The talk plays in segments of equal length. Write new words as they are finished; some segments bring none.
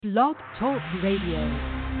Blog Talk Radio.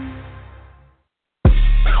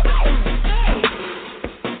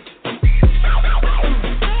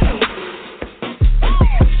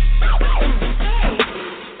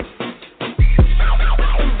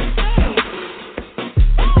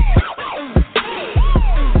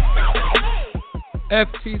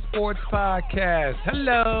 FTsports Podcast.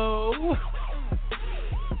 Hello.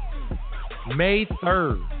 May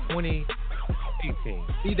 3rd, 2018.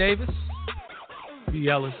 C. Davis, B.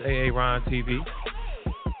 Ellis, AA Ron TV.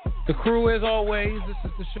 The crew, as always, this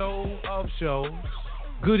is the show of shows.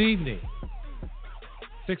 Good evening.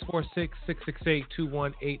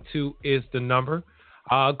 646-668-2182 is the number.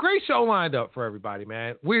 Great show lined up for everybody,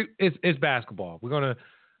 man. It's basketball. We're going to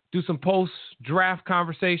do some post-draft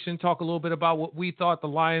conversation, talk a little bit about what we thought the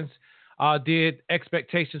Lions did,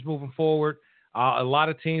 expectations moving forward. A lot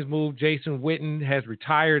of teams moved. Jason Witten has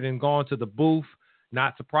retired and gone to the booth.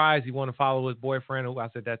 Not surprised. He wanted to follow his boyfriend. Oh, I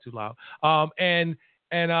said that too loud. And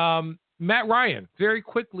Matt Ryan, very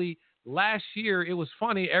quickly, last year, it was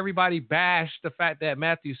funny. Everybody bashed the fact that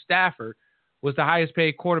Matthew Stafford was the highest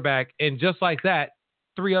paid quarterback. And just like that,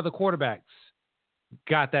 3 other quarterbacks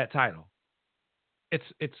got that title.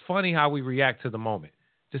 It's funny how we react to the moment.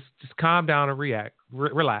 Just calm down and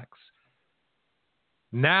relax.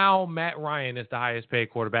 Now Matt Ryan is the highest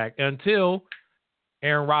paid quarterback until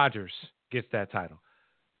Aaron Rodgers gets that title.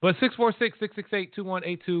 But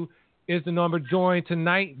 646-668-2182 is the number. Joined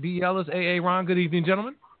tonight, B. Ellis, AA Ron. Good evening,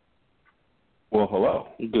 gentlemen. Well, hello.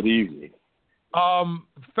 Good evening.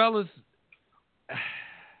 Fellas,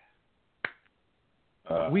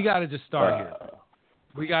 we got to just start here.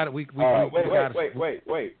 We got it. Wait. What?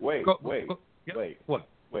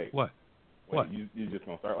 You just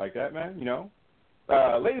gonna start like that, man? You know,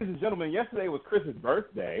 ladies and gentlemen, yesterday was Chris's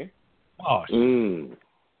birthday. Oh, Can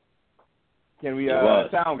we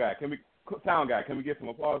sound guy? Can we get some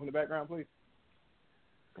applause in the background, please?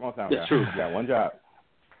 Come on, sound guy. True. You got one job,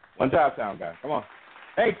 sound guy. Come on.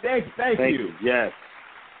 Hey, thank you. Yes.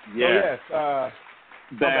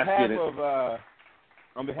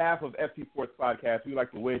 On behalf of FTsports Podcast, we'd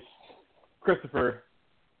like to wish Christopher,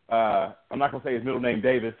 I'm not going to say his middle name,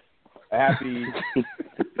 Davis, a happy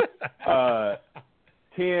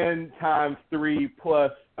 10 times 3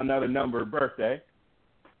 plus another number birthday.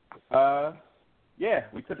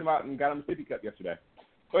 We took him out and got him a sippy cup yesterday.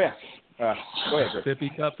 Oh, yeah. Go ahead, Chris. Sippy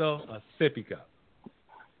cup, though? A sippy cup.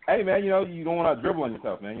 Hey, man, you know, you don't want to dribble on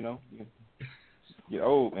yourself, man, you know. You get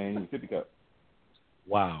old, man, you sippy cup.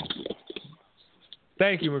 Wow.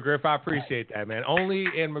 Thank you, McGriff. I appreciate that, man. Only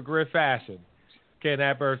in McGriff fashion can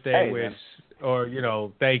that birthday wish, man. Or, you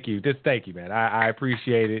know, thank you. Just thank you, man. I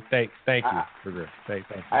appreciate it. Thank you, McGriff. Thank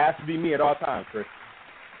you. I have to be me at all times, Chris.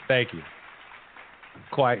 Thank you.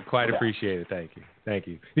 Quite appreciate it. Thank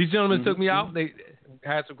you. These gentlemen took me out. They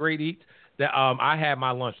had some great eats. I had my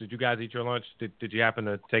lunch. Did you guys eat your lunch? Did you happen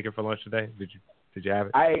to take it for lunch today? Did you have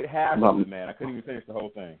it? I ate half of it, man. I couldn't even finish the whole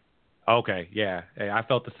thing. Okay, yeah. Hey, I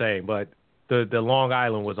felt the same, but the Long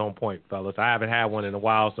Island was on point, fellas. I haven't had one in a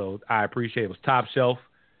while, so I appreciate it. It was top shelf.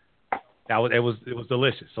 It was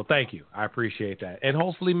delicious. So thank you. I appreciate that. And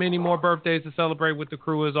hopefully many more birthdays to celebrate with the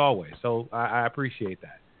crew as always. So I appreciate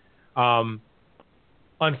that.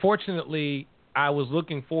 Unfortunately, I was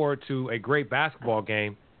looking forward to a great basketball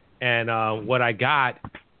game, and what I got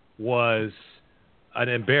was an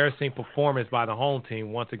embarrassing performance by the home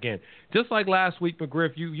team once again. Just like last week,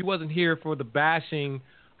 McGriff, you wasn't here for the bashing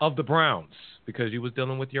of the Browns because you was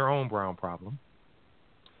dealing with your own Brown problem.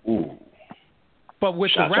 Ooh. But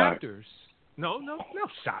with shot the Raptors, fired. no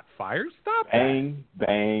shot fired. Stop bang, that.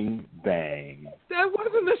 Bang, bang. That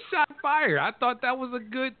wasn't a shot fired. I thought that was a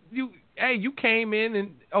good. You came in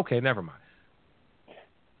and okay, never mind.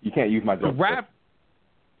 You can't use my joke.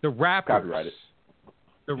 The Raptors. Copyrighted.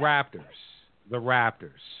 The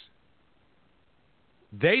Raptors.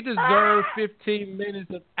 They deserve 15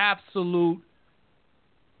 minutes of absolute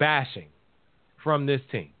bashing from this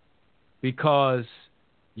team because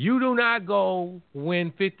you do not go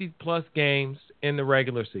win 50-plus games in the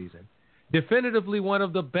regular season. Definitively one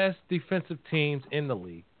of the best defensive teams in the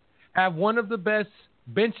league. Have one of the best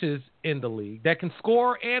benches in the league that can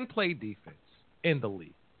score and play defense in the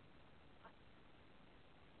league.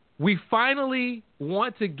 We finally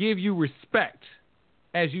want to give you respect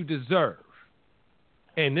as you deserve.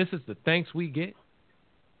 And this is the thanks we get.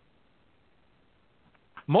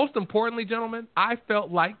 Most importantly, gentlemen, I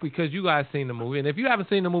felt like, because you guys seen the movie, and if you haven't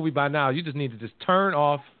seen the movie by now, you just need to just turn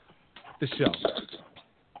off the show.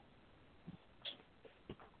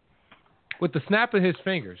 With the snap of his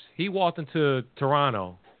fingers, he walked into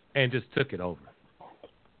Toronto and just took it over.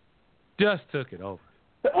 Just took it over.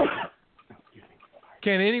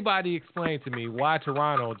 Can anybody explain to me why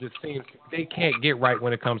Toronto just seems they can't get right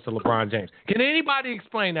when it comes to LeBron James? Can anybody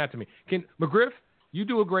explain that to me? Can McGriff, you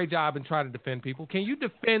do a great job and try to defend people. Can you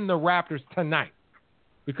defend the Raptors tonight?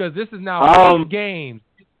 Because this is now 8 games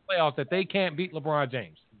in the playoffs that they can't beat LeBron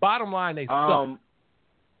James. Bottom line, they suck.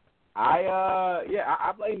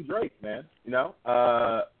 I blame Drake, man. You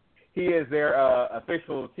know, he is their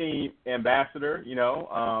official team ambassador, you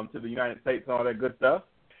know, to the United States and all that good stuff.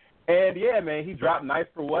 And, yeah, man, he dropped Nice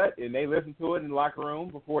for What, and they listen to it in the locker room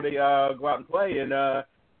before they go out and play. And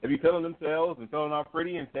they be feeling themselves and feeling all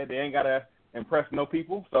pretty and said they ain't got to impress no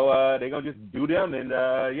people. So they're going to just do them. And,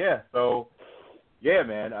 So, yeah,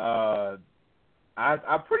 man,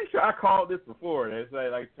 I'm pretty sure I called this before. It's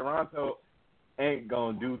like Toronto ain't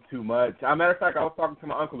going to do too much. As a matter of fact, I was talking to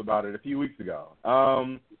my uncle about it a few weeks ago.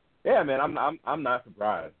 Yeah, man, I'm not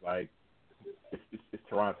surprised. Like, it's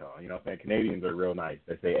Toronto. You know what I'm saying? Canadians are real nice.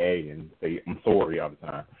 They say A and say I'm sorry all the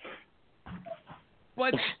time.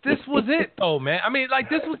 But this was it, though, man. I mean, like,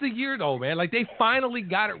 this was the year, though, man. Like, they finally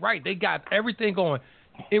got it right. They got everything going.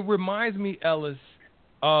 It reminds me, Ellis,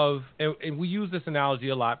 of, and we use this analogy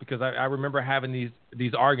a lot because I remember having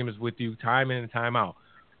these arguments with you time in and time out.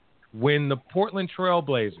 When the Portland Trail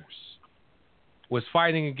Blazers was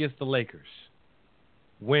fighting against the Lakers,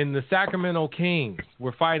 when the Sacramento Kings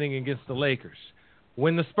were fighting against the Lakers,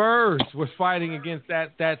 when the Spurs was fighting against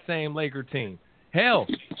that same Laker team, hell,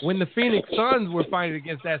 when the Phoenix Suns were fighting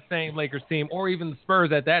against that same Lakers team, or even the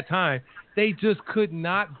Spurs at that time, they just could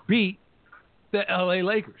not beat the LA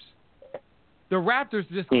Lakers. The Raptors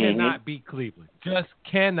just cannot beat Cleveland, just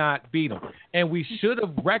cannot beat them. And we should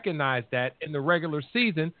have recognized that in the regular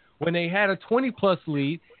season when they had a 20-plus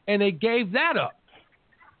lead and they gave that up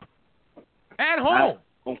at home.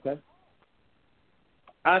 Okay.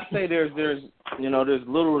 I say there's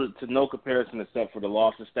little to no comparison except for the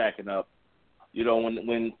losses stacking up. You know,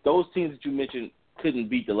 when those teams that you mentioned couldn't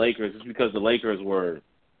beat the Lakers, it's because the Lakers were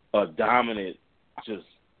a dominant, just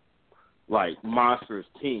like monstrous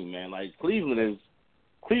team, man. Like Cleveland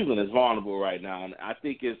is vulnerable right now, and I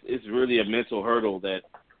think it's really a mental hurdle that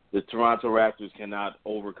the Toronto Raptors cannot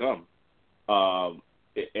overcome. And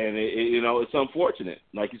it's unfortunate.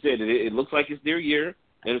 Like you said, it looks like it's their year.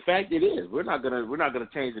 And in fact, it is. We're not gonna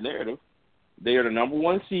change the narrative. They are the number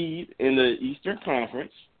 1 seed in the Eastern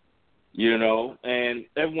Conference, you know, and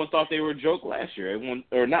everyone thought they were a joke last year. Everyone,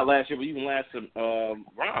 or not last year, but even last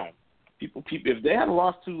round. People, if they had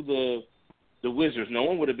lost to the Wizards, no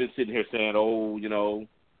one would have been sitting here saying, oh, you know,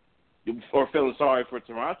 or feeling sorry for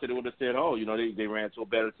Toronto. They would have said, oh, you know, they ran to a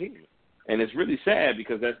better team. And it's really sad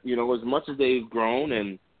because that's, you know, as much as they've grown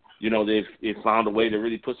and, you know, they've found a way to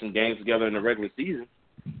really put some games together in the regular season,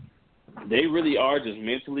 they really are just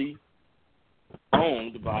mentally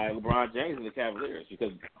owned by LeBron James and the Cavaliers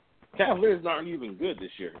because Cavaliers aren't even good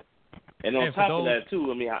this year. And on top of that,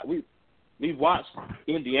 too, I mean, we watched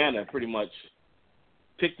Indiana pretty much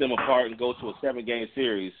pick them apart and go to a 7-game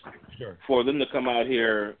series for them to come out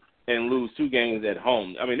here and lose 2 games at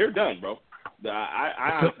home. I mean, they're done, bro.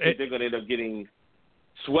 I honestly think they're going to end up getting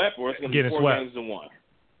swept or it's going to be 4 games to 1.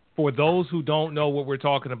 For those who don't know what we're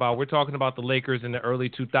talking about the Lakers in the early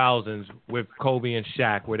 2000s with Kobe and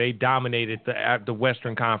Shaq, where they dominated the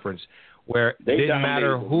Western Conference, where it didn't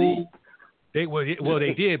matter who they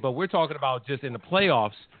did, but we're talking about just in the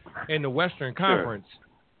playoffs in the Western Conference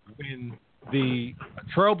when the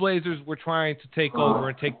Trailblazers were trying to take over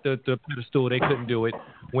and take the pedestal, they couldn't do it.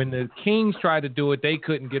 When the Kings tried to do it, they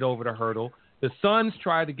couldn't get over the hurdle. The Suns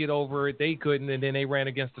tried to get over it, they couldn't, and then they ran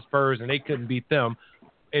against the Spurs and they couldn't beat them.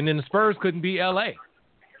 And then the Spurs couldn't beat L.A.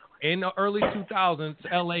 In the early 2000s,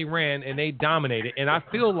 L.A. ran, and they dominated. And I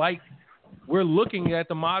feel like we're looking at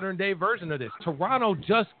the modern-day version of this. Toronto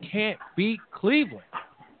just can't beat Cleveland.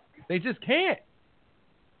 They just can't.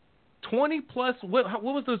 20-plus – what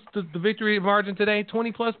was the victory margin today?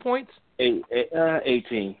 20-plus points? 18.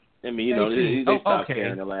 I mean, you know, they stopped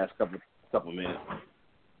caring the last couple minutes.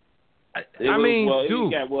 Dude.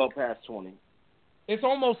 It got well past 20. It's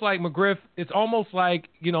almost like, McGriff, it's almost like,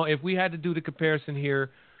 you know, if we had to do the comparison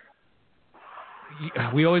here,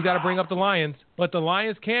 we always got to bring up the Lions, but the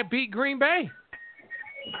Lions can't beat Green Bay.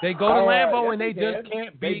 They go to Lambeau and they just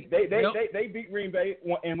can't beat. They beat Green Bay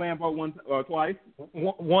in Lambeau twice.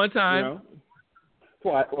 One time. You know,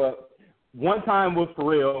 twice. Well, one time was for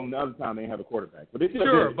real, and the other time they didn't have a quarterback. But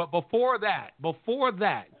but before that,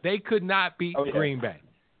 they could not beat Green Bay.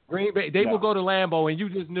 Green Bay, they will go to Lambeau, and you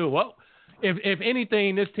just knew, well, if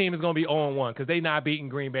anything, this team is going to be 0-1 because they're not beating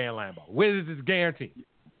Green Bay and Lambeau. This is guaranteed.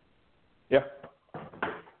 Yeah.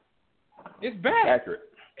 It's bad. Accurate.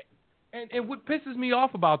 And what pisses me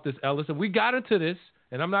off about this, Ellis, and we got into this,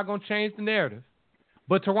 and I'm not going to change the narrative,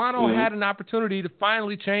 But Toronto had an opportunity to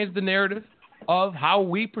finally change the narrative of how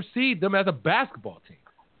we perceive them as a basketball team.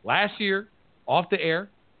 Last year, off the air,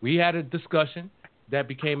 we had a discussion that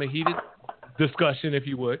became a heated discussion, if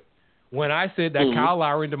you would, when I said that Kyle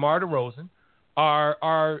Lowry and DeMar DeRozan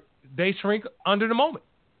they shrink under the moment.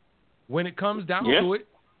 When it comes down to it,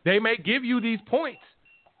 they may give you these points,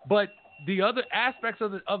 but the other aspects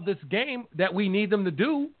of this game that we need them to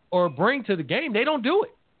do or bring to the game, they don't do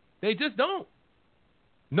it. They just don't.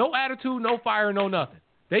 No attitude, no fire, no nothing.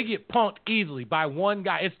 They get punked easily by one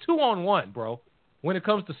guy. It's 2-on-1, bro, when it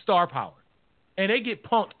comes to star power. And they get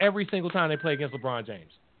punked every single time they play against LeBron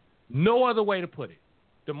James. No other way to put it.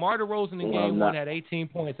 DeMar DeRozan in game one had 18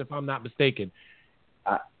 points, if I'm not mistaken.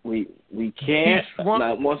 We can't.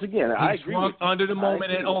 Once again, I agree. He shrunk under the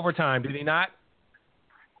moment in overtime, did he not?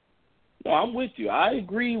 No, I'm with you. I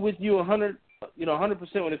agree with you 100%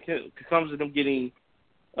 when it comes to them getting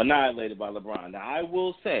annihilated by LeBron. Now, I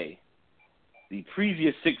will say, the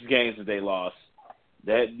previous 6 games that they lost,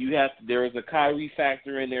 that there is a Kyrie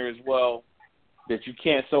factor in there as well that you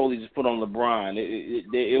can't solely just put on LeBron.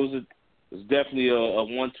 It was definitely a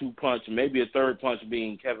 1-2 punch, maybe a third punch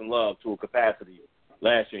being Kevin Love to a capacity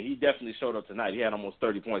last year. He definitely showed up tonight. He had almost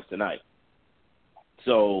 30 points tonight.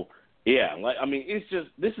 So, yeah, it's just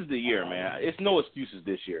this is the year, man. It's no excuses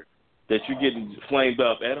this year that you're getting flamed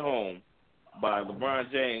up at home by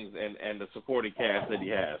LeBron James and the supporting cast that he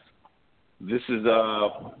has. This is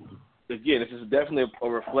this is definitely a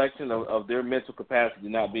reflection of their mental capacity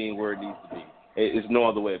not being where it needs to be. It's no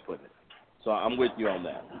other way of putting it. So I'm with you on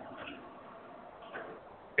that.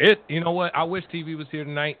 You know what? I wish TV was here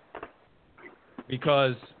tonight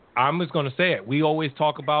because I'm just going to say it. We always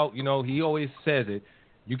talk about, he always says it.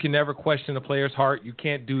 You can never question a player's heart. You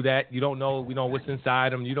can't do that. You don't know, what's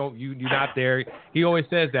inside them. You're not there. He always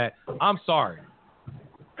says that. I'm sorry.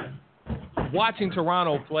 Watching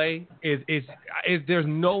Toronto play is there's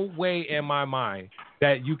no way in my mind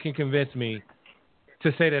that you can convince me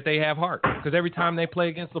to say that they have heart. Because every time they play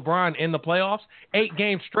against LeBron in the playoffs, 8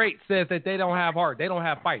 games straight says that they don't have heart. They don't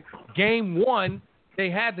have fight. Game 1, they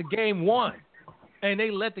had the game won, and they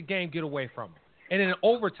let the game get away from them. And in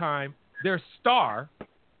overtime, their star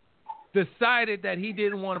decided that he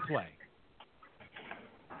didn't want to play.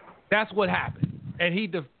 That's what happened. And he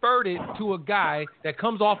deferred it to a guy that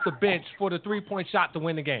comes off the bench for the 3-point shot to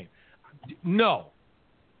win the game. No.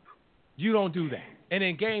 You don't do that. And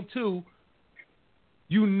in game 2,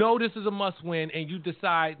 this is a must-win, and you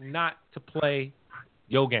decide not to play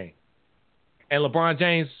your game. And LeBron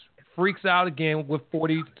James freaks out again with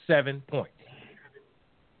 47 points.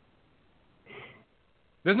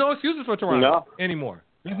 There's no excuses for Toronto anymore.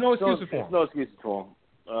 There's no excuses for them. No excuses for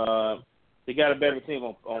them. They got a better team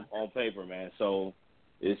on paper, man. So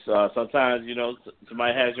it's sometimes,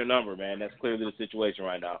 somebody has your number, man. That's clearly the situation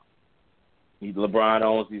right now. LeBron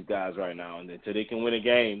owns these guys right now, and until they can win a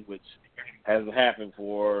game, which hasn't happened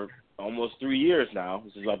for almost 3 years now.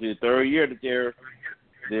 This is like the 3rd year that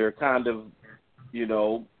they're kind of,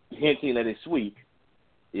 hinting at a sweep.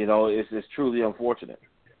 It's truly unfortunate.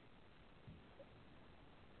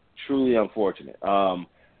 Truly unfortunate.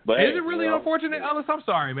 But is it really unfortunate, Ellis? I'm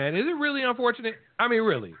sorry, man. Is it really unfortunate? I mean,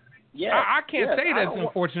 really? Yeah. I can't say that's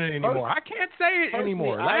unfortunate anymore. I can't say it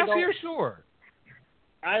anymore. Last year, sure.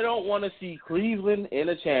 I don't want to see Cleveland in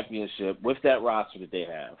a championship with that roster that they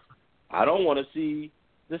have. I don't want to see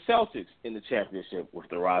the Celtics in the championship with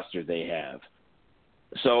the roster they have.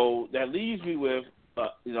 So that leaves me with,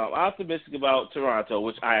 I'm optimistic about Toronto,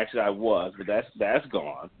 which I was, but that's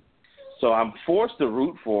gone. So I'm forced to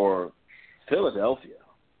root for Philadelphia.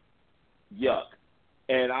 Yuck.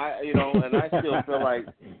 And I still feel like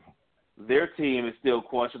their team is still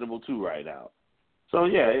questionable too right now. So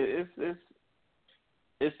yeah, it's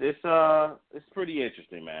pretty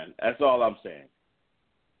interesting, man. That's all I'm saying.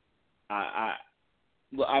 I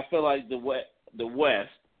feel like the West,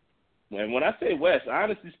 and when I say West,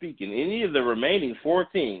 honestly speaking, any of the remaining 4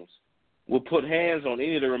 teams will put hands on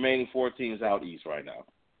any of the remaining 4 teams out east right now.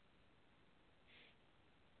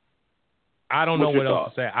 I don't know what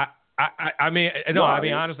else to say. I mean,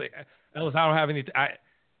 honestly, Ellis, I don't have any.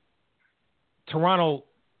 Toronto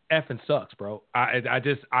effing sucks, bro.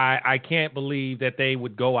 I can't believe that they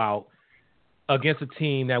would go out against a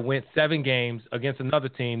team that went 7 games against another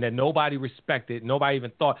team that nobody respected, nobody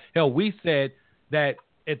even thought. Hell, we said that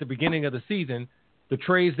at the beginning of the season, the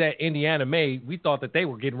trades that Indiana made, we thought that they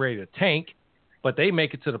were getting ready to tank, but they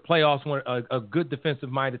make it to the playoffs, a good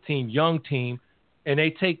defensive-minded team, young team, and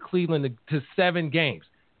they take Cleveland to 7 games.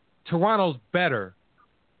 Toronto's better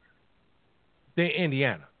than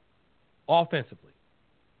Indiana offensively.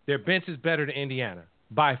 Their bench is better than Indiana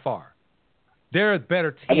by far. They're a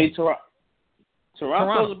better team. I mean,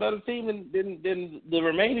 Toronto's a better team than the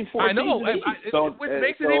remaining 4 teams. I know. It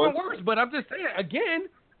makes it even worse. But I'm just saying, again,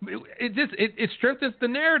 it strengthens the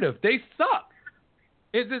narrative. They suck.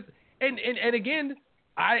 It's just, and again,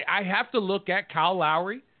 I have to look at Kyle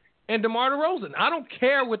Lowry and DeMar DeRozan. I don't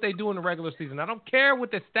care what they do in the regular season. I don't care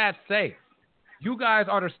what the stats say. You guys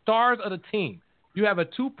are the stars of the team. You have a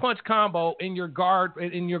 2-punch combo in your guard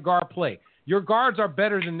play. Your guards are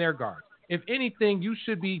better than their guards. If anything, you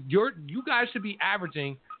guys should be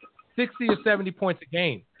averaging 60 or 70 points a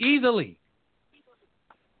game easily.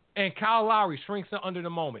 And Kyle Lowry shrinks under the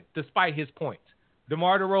moment despite his points.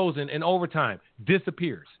 DeMar DeRozan in overtime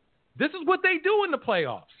disappears. This is what they do in the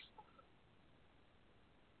playoffs.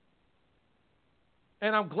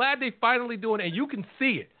 And I'm glad they finally doing it. And you can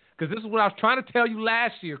see it. Because this is what I was trying to tell you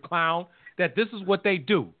last year, clown, that this is what they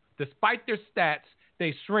do. Despite their stats,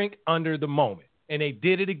 they shrink under the moment. And they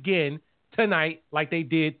did it again tonight like they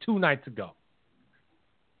did 2 nights ago.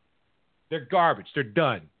 They're garbage. They're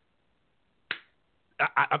done.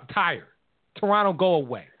 I'm tired. Toronto, go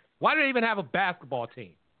away. Why do they even have a basketball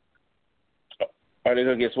team? Are they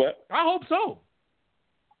going to get swept? I hope so.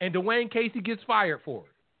 And Dwayne Casey gets fired for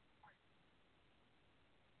it.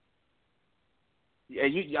 Yeah,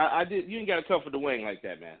 you ain't got to come for Dwayne like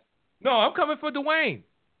that, man. No, I'm coming for Dwayne.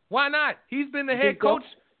 Why not? He's been the head coach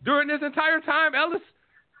during this entire time. Ellis,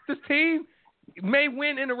 this team may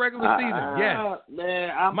win in the regular season. Yes. Man,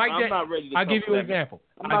 I'm not ready to I'll give you an example.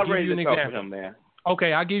 I'm not ready to come for him, man.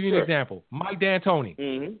 Okay, I'll give you an example. Mike D'Antoni.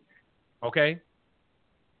 Mm-hmm. Okay?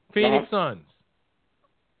 Phoenix Suns.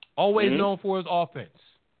 Always known for his offense.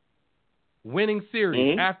 Winning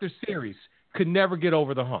series after series. Could never get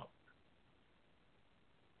over the hump.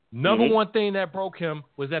 Number one thing that broke him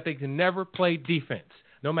was that they could never play defense.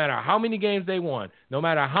 No matter how many games they won, no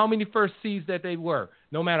matter how many first seeds that they were,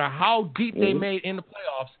 no matter how deep they made in the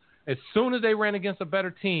playoffs, as soon as they ran against a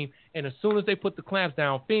better team and as soon as they put the clamps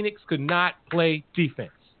down, Phoenix could not play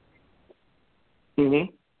defense.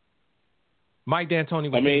 Mike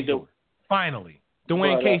D'Antoni was finally.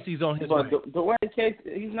 Dwayne Casey's on his way. Dwayne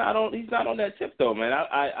Casey, he's not on that tip though, man.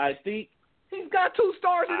 I think he's got 2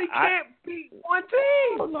 stars and he can't beat one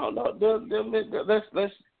team. No.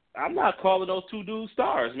 I'm not calling those 2 dudes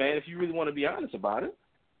stars, man. If you really want to be honest about it,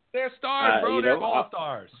 they're stars, bro. They're all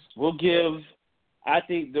stars. We'll give. I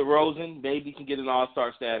think DeRozan maybe can get an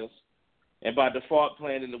all-star status, and by default,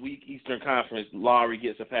 playing in the weak Eastern Conference, Lowry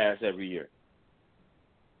gets a pass every year.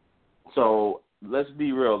 So let's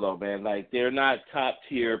be real though, man. Like they're not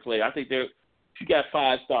top-tier players. I think they're. If you got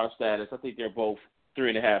 5-star status, I think they're both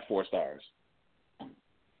 3.5, 4 stars.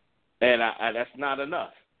 And that's not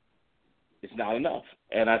enough. It's not enough.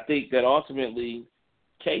 And I think that ultimately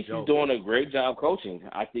Casey's doing a great job coaching.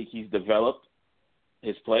 I think he's developed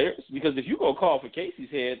his players. Because if you go call for Casey's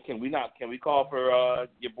head, can we call for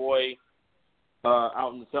your boy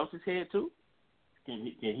out in the Celtics head too?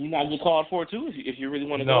 Can he not get called for too if you really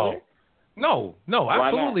want to go there? No,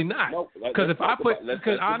 absolutely not. Because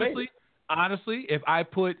honestly, if I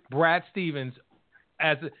put Brad Stevens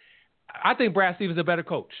I think Brad Stevens is a better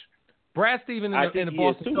coach. Brad Stevens and the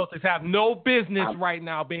Boston Celtics have no business right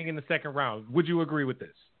now being in the second round. Would you agree with this?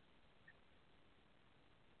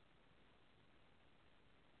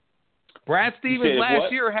 Brad Stevens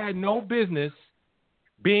last year had no business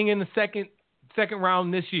being in the second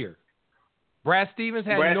round this year. Brad Stevens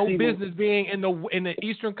had business being in the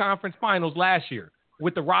Eastern Conference Finals last year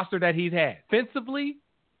with the roster that he's had. Offensively,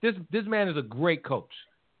 this man is a great coach.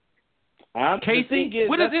 Casey,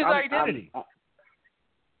 what is his identity?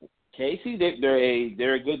 Casey,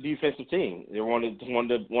 they're a good defensive team. They're one of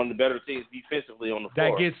the better teams defensively on the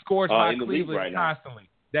floor. That gets scored by Cleveland constantly.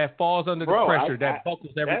 That falls under the pressure. That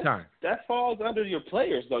buckles every time. That falls under your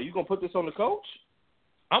players, though. You gonna put this on the coach?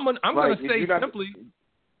 I'm gonna say simply.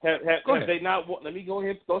 Have they not? Let me go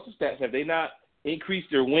ahead and throw some stats. Have they not increased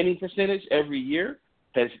their winning percentage every year?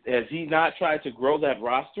 Has he not tried to grow that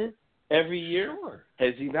roster every year? Sure.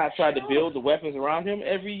 Has he not tried to build the weapons around him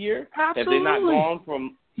every year? Absolutely. Have they not gone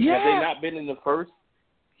from? Yeah. Have they not been in the first?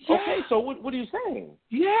 Yeah. Okay, so what are you saying?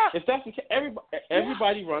 Yeah. If that's the case,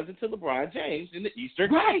 everybody runs into LeBron James in the Eastern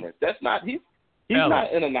Conference. That's not he's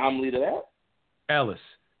not an anomaly to that. Ellis,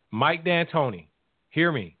 Mike D'Antoni,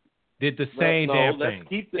 hear me, did the same damn thing.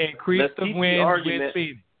 Increase the win with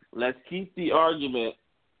Phoenix. Let's keep the argument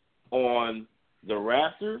on the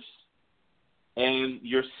Raptors and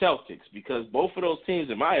your Celtics because both of those teams,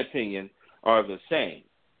 in my opinion, are the same.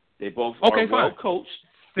 They both are well coached.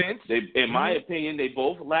 In my opinion, they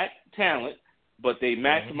both lack talent, but they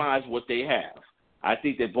maximize what they have. I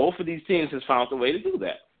think that both of these teams has found a way to do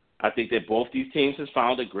that. I think that both these teams has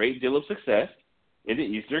found a great deal of success in the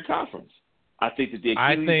Eastern Conference. I think that the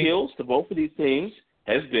Achilles heels to both of these teams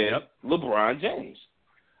has been LeBron James.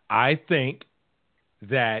 I think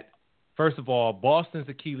that, first of all, Boston's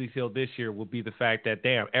Achilles heel this year will be the fact that,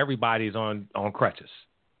 damn, everybody's on crutches.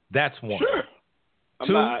 That's one.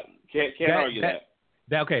 Sure. Can't argue that.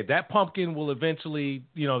 That pumpkin will eventually,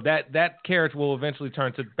 that carrot will eventually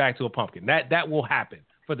turn back to a pumpkin. That will happen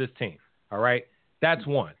for this team. All right? That's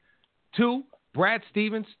one. Two, Brad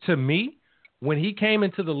Stevens, to me, when he came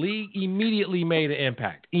into the league, immediately made an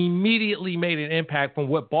impact. Immediately made an impact from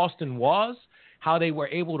what Boston was, how they were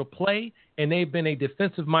able to play, and they've been a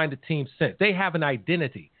defensive-minded team since. They have an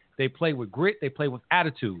identity. They play with grit. They play with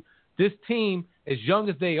attitude. This team, as young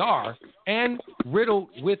as they are and riddled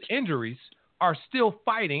with injuries, are still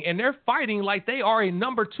fighting, and they're fighting like they are a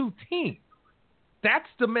number 2 team. That's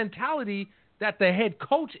the mentality that the head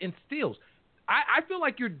coach instills. I feel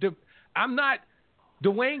like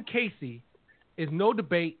Dwayne Casey is no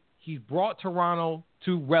debate. He's brought Toronto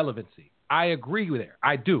to relevancy. I agree with that.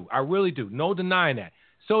 I do. I really do. No denying that.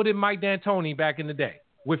 So did Mike D'Antoni back in the day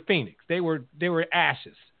with Phoenix. They were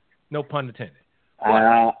ashes. No pun intended.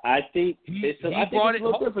 I think it's a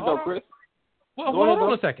little different though, Chris. Well, hold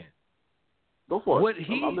on a second. Go for it.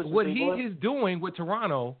 What he is doing with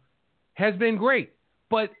Toronto has been great.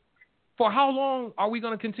 But for how long are we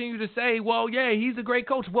going to continue to say, well, yeah, he's a great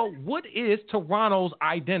coach? Well, what is Toronto's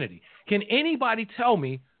identity? Can anybody tell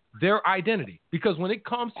me their identity? Because when it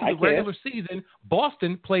comes to the regular season,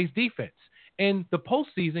 Boston plays defense. And the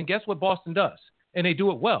postseason, guess what Boston does? And they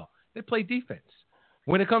do it well. They play defense.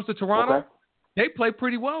 When it comes to Toronto, they play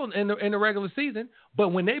pretty well in the regular season. But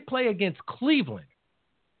when they play against Cleveland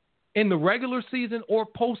in the regular season or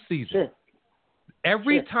postseason,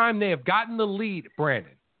 every time they have gotten the lead,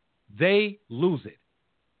 Brandon, they lose it.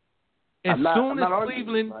 As soon as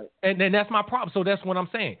Cleveland, and then that's my problem. So that's what I'm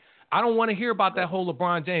saying. I don't want to hear about that whole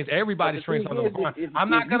LeBron James. Everybody shrinks on LeBron. I'm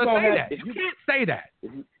not going to say that. You can't say that.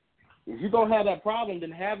 If you don't have that problem,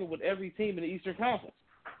 then have it with every team in the Eastern Conference.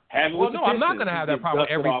 I'm not going to have that problem with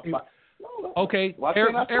every team. Okay,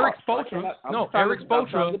 Eric Spoelstra.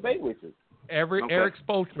 Eric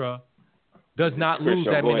Spoelstra does not lose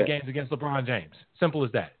that many games against LeBron James. Simple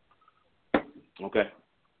as that. Okay.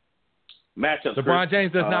 Matchups. LeBron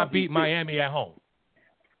James does not beat Miami at home.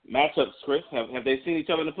 Matchups, Chris. Have they seen each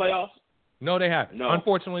other in the playoffs? No, they haven't. No.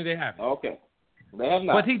 Unfortunately, they haven't. Okay. They have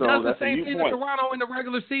not. But he does the same thing in Toronto in the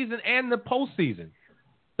regular season and the postseason.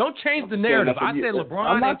 Don't change the narrative. I said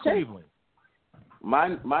LeBron and Cleveland.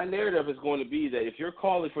 My narrative is going to be that if you're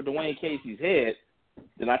calling for Dwayne Casey's head,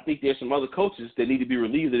 then I think there's some other coaches that need to be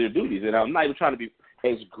relieved of their duties. And I'm not even trying to be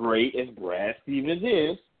as great as Brad Stevens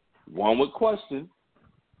is. One would question,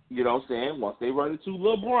 you know what I'm saying, once they run into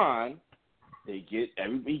LeBron, he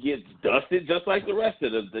gets dusted just like the rest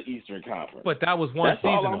of the Eastern Conference. But that was one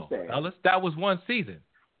season, though. That was one season.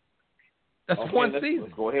 That's one season.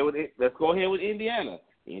 Let's go ahead with Indiana.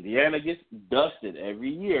 Indiana gets dusted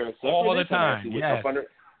every year. All the time, yes.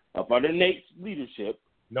 Up under Nate's leadership.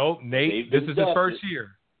 No, Nate, this is his first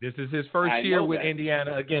year. This is his first year with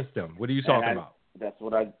Indiana against them. What are you talking about? That's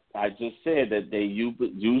what I just said, that they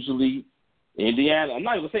usually Indiana – I'm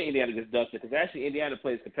not even saying Indiana gets dusted because actually Indiana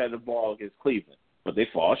plays competitive ball against Cleveland, but they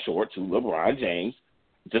fall short to LeBron James,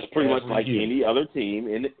 just pretty much like any other team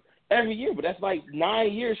every year. But that's like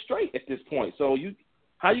 9 years straight at this point. So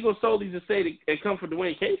how you going to solely just say it come from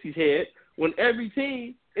Dwayne Casey's head when every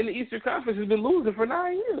team in the Eastern Conference has been losing for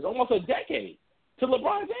 9 years, almost a decade, to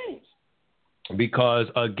LeBron James? Because,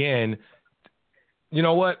 again, you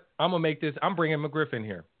know what? I'm bringing McGriff in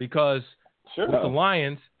here because with the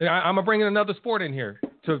Lions, I'm going to bring in another sport in here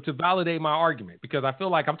to validate my argument because I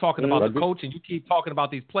feel like I'm talking about the coach and you keep talking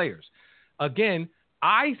about these players. Again,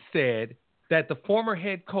 I said that the former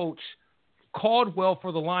head coach Caldwell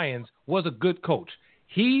for the Lions was a good coach.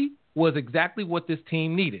 He was exactly what this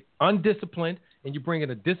team needed. Undisciplined, and you bring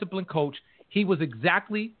in a disciplined coach. He was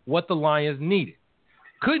exactly what the Lions needed.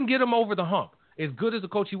 Couldn't get him over the hump. As good as a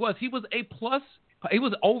coach he was A+. He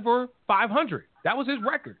was over 500. That was his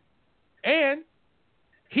record. And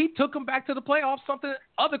he took them back to the playoffs, something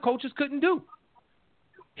other coaches couldn't do.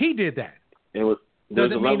 He did that. There's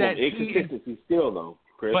a level of inconsistency still, though,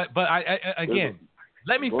 Chris. But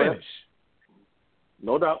let me finish.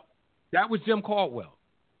 No doubt. That was Jim Caldwell.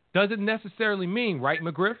 Doesn't necessarily mean, right,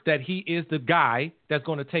 McGriff, that he is the guy that's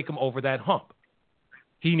going to take him over that hump.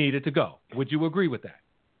 He needed to go. Would you agree with that?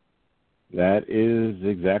 That is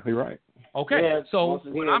exactly right. Okay, yeah, so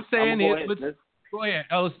what I'm saying is, go ahead,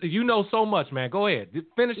 Ellis. You know so much, man. Go ahead.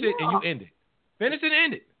 Finish it and you end it. Finish it and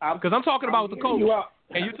end it. Because I'm talking about the coach.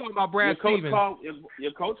 And you're talking about Brad Stevens.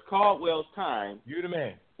 Your coach Caldwell's time you the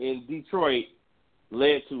man. in Detroit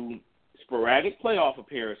led to sporadic playoff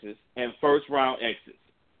appearances and first-round exits.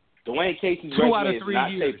 Dwayne Casey's resume is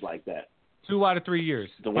not shaped like that. 2 out of 3 years.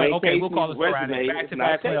 Dwayne okay, Casey's we'll call it sporadic.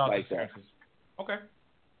 Back-to-back playoff like that. Okay.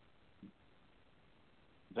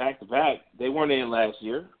 Back-to-back, they weren't in last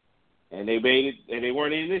year, and they made it, and they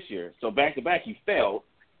weren't in this year. So back-to-back, he failed.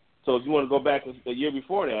 So if you want to go back a year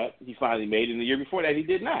before that, he finally made it, and the year before that, he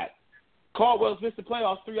did not. Caldwell's missed the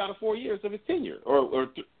playoffs 3 out of 4 years of his tenure, or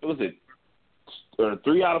was it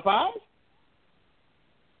 3 out of 5?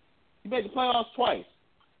 He made the playoffs twice,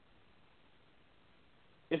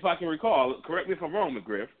 if I can recall. Correct me if I'm wrong,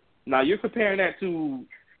 McGriff. Now, you're comparing that to,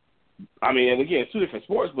 I mean, and again, 2 different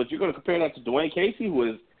sports, but you're going to compare that to Dwayne Casey, who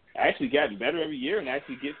has actually gotten better every year and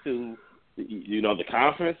actually gets to, the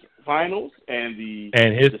conference finals and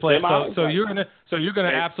his play. semis. So you're gonna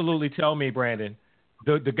absolutely tell me, Brandon,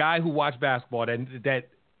 the guy who watched basketball, that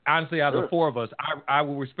honestly, out of the 4 of us, I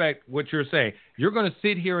will respect what you're saying. You're going to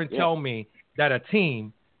sit here and tell me that a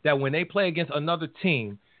team that when they play against another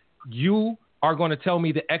team, you are going to tell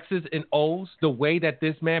me the X's and O's, the way that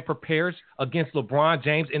this man prepares against LeBron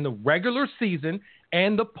James in the regular season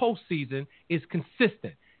and the postseason is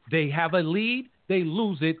consistent. They have a lead, they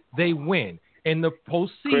lose it, they win. In the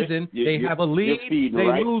postseason, they have a lead,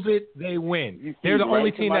 they lose it, they win. They're the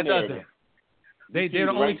only team that does that. They're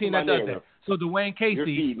the only team that does that. So Dwayne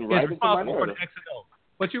Casey is responsible for the X and O.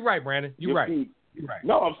 But you're right, Brandon. You're right.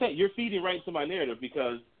 No, I'm saying you're feeding right into my narrative,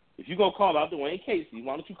 because if you're going to call out Dwayne Casey,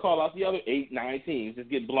 why don't you call out the other 8, 9 teams that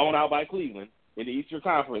get blown out by Cleveland in the Eastern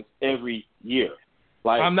Conference every year?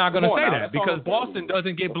 I'm not going to say that, because Boston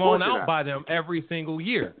doesn't get blown out by them every single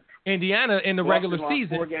year. Indiana in the regular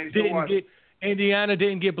season Indiana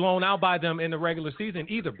didn't get blown out by them in the regular season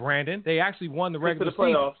either, Brandon. They actually won the regular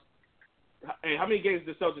season. Hey, how many games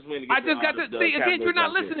did the Celtics win? I just got to see again. You're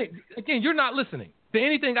not listening. Again, you're not listening to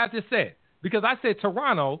anything I just said, because I said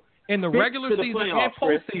Toronto in the regular season and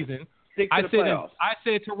postseason. I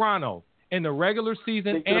said Toronto in the regular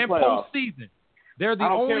season and postseason. They're the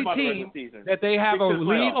only team that they have a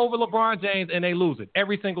lead over LeBron James, and they lose it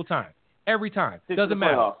every single time. Every time. Doesn't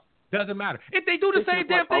matter. Doesn't matter. If they do the same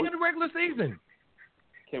damn thing in the regular season.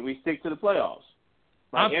 Can we stick to the playoffs?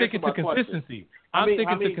 I'm sticking to consistency. I'm sticking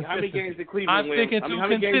to consistency. How many games did Cleveland win? I'm sticking to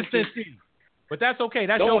consistency. But that's okay.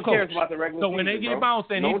 That's your coach. So when they get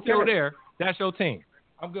bounced and he's still there, that's your team.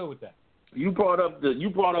 I'm good with that. You brought up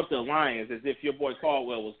the Lions as if your boy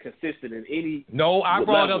Caldwell was consistent in any. No, I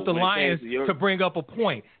brought up the Lions to bring up a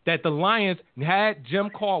point that the Lions had Jim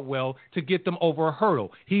Caldwell to get them over a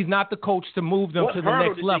hurdle. He's not the coach to move them to the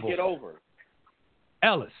next level. What hurdle did he get over?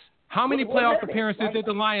 Ellis, how many playoff appearances did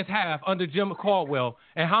the Lions have under Jim Caldwell,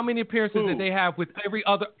 and how many appearances did they have with every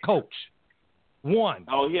other coach? 1.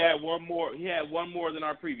 Oh, he had one more. He had one more than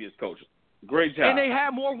our previous coach. Great job. And they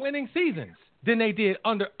had more winning seasons than they did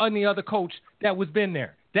under any other coach that was been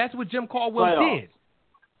there. That's what Jim Caldwell did.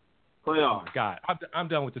 Playoff. Oh, God, I'm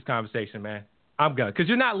done with this conversation, man. I'm done, because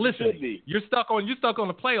you're not listening. You're stuck on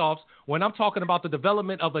the playoffs when I'm talking about the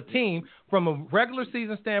development of a team from a regular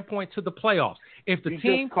season standpoint to the playoffs. If the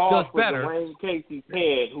team does better, Dwayne Casey's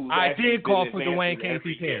head, I did call for Dwayne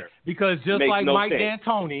Casey's head, because just like Mike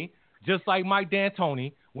D'Antoni,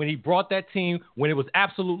 when he brought that team when it was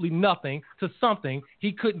absolutely nothing to something,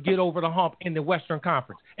 he couldn't get over the hump in the Western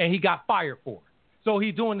Conference, and he got fired for it. So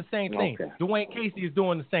he's doing the same thing. Okay. Dwayne Casey is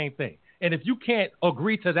doing the same thing. And if you can't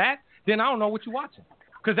agree to that, then I don't know what you're watching,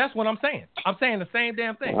 because that's what I'm saying. I'm saying the same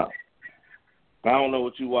damn thing. I don't know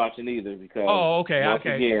what you're watching either, because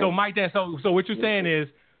Again, so Mike so what you're saying is,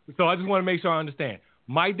 so I just want to make sure I understand.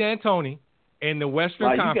 Mike D'Antoni in the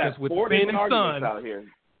Western Conference with Finn and Son.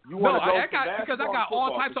 I got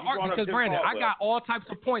all types of arguments, because Brandon, I got all types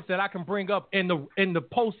of points that I can bring up in the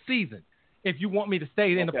postseason. If you want me to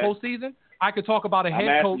stay in the postseason, I could talk about a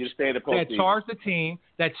head coach that charged the team,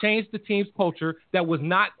 that changed the team's culture, that was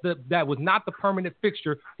not the permanent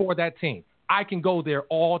fixture for that team. I can go there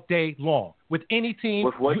all day long with any team,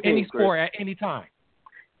 any sport at any time.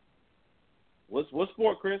 What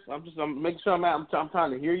sport, Chris? I'm making sure I'm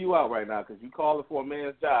trying to hear you out right now, because you calling for a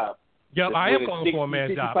man's job. Yep, I am calling for a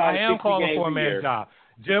man's job. I am calling for a man's job.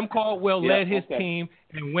 Jim Caldwell led his team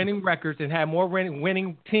in winning records and had more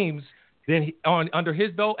winning teams than under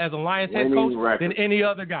his belt as a Lions head coach than any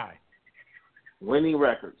other guy. Winning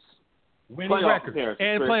records. Playoff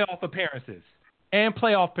appearances. And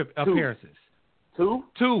playoff appearances. Two?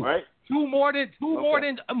 Right? More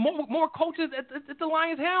coaches at the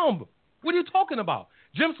Lions helm. What are you talking about?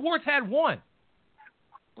 Jim Schwartz had 1.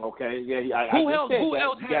 Okay, yeah. Who else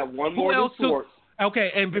had one more than Schwartz?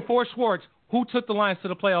 Okay, and before Schwartz, who took the Lions to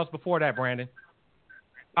the playoffs before that, Brandon?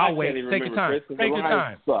 I'll wait. Take your time. Chris, Take your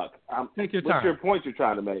time. Suck. Take your time. What's your point you're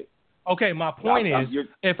trying to make? Okay, my point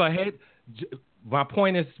my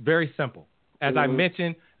point is very simple. As I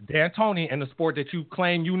mentioned, D'Antoni and the sport that you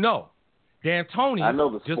claim you know. D'Antoni, I know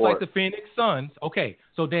the sport. Just like the Phoenix Suns. Okay,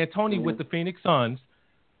 so D'Antoni with the Phoenix Suns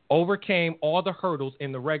overcame all the hurdles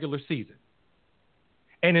in the regular season.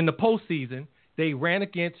 And in the postseason, they ran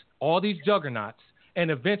against all these juggernauts, and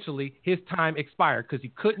eventually his time expired because he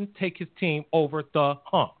couldn't take his team over the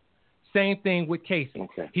hump. Same thing with Casey.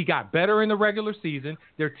 Okay. He got better in the regular season.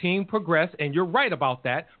 Their team progressed, and you're right about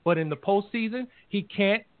that. But in the postseason, he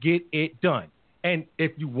can't get it done. And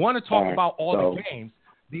if you want to talk about all the games,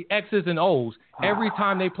 the X's and O's, every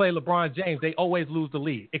time they play LeBron James, they always lose the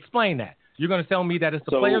lead. Explain that. You're going to tell me that it's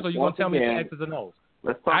the players, or you're going to tell me it's the X's and O's?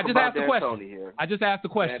 Let's talk about D'Antoni here. I just asked the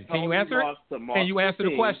question. Can you answer it? Can you answer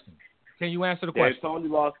the question? Can you answer the question? D'Antoni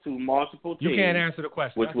lost to multiple teams. You can't answer the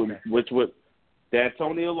question.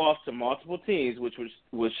 D'Antoni lost to multiple teams, which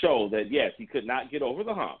would show that, yes, he could not get over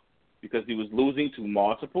the hump because he was losing to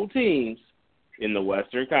multiple teams in the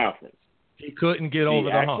Western Conference. He couldn't get over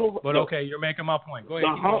the hump. But, okay, you're making my point. Go ahead.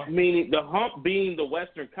 The hump being the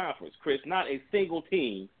Western Conference, Chris, not a single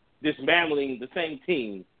team dismantling the same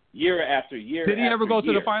team year after year. Did he ever go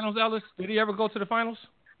to the finals, Ellis? Did he ever go to the finals?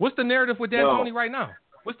 What's the narrative with D'Antoni right now?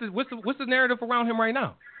 What's the narrative around him right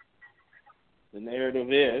now? The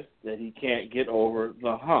narrative is that he can't get over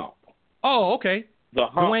the hump. Oh, okay. The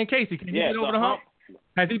hump. Dwayne Casey, can he get over the hump?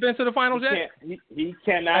 Has he been to the finals yet? He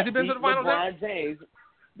cannot. Has he been to the finals LeBron James.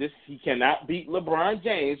 He cannot beat LeBron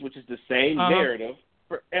James, which is the same narrative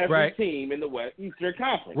for every team in the Eastern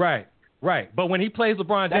Conference. Right. But when he plays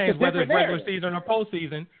LeBron James, whether it's regular season or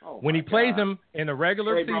postseason, when he plays him in the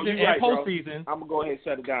regular season and postseason, I'm gonna go ahead and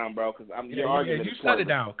shut it down, bro, because you're arguing. You shut it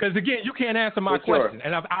down, because again, you can't answer my question,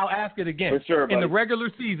 and I'll ask it again. For sure, in the regular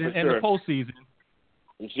season and the postseason,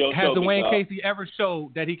 has Dwayne Casey ever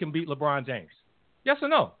showed that he can beat LeBron James? Yes or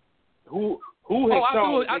no? Who has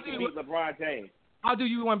shown that he can beat LeBron James? I'll do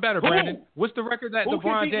you one better, Brandon. What's the record that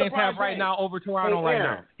LeBron James have right now over Toronto right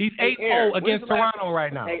now? He's 8-0 against Toronto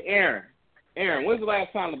right now. Hey, Aaron, when's the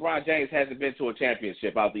last time LeBron James hasn't been to a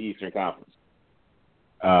championship out the Eastern Conference?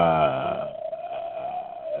 I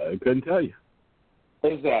couldn't tell you.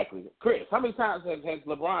 Exactly. Chris, how many times has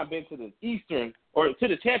LeBron been to the Eastern or to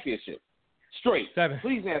the championship? Straight. 7.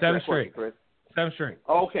 Please answer 7 that straight. question, Chris. 7 straight.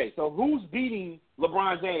 Okay, so who's beating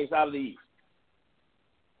LeBron James out of the East?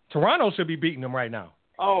 Toronto should be beating them right now.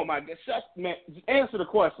 Oh, my God. Man, answer the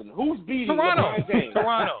question. Who's beating Toronto. LeBron James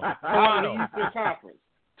Toronto. out of the Eastern Conference?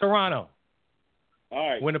 Toronto. All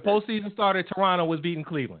right. When the postseason started, Toronto was beating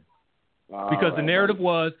Cleveland. Because the narrative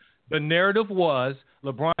was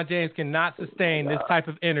LeBron James cannot sustain this type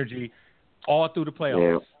of energy all through the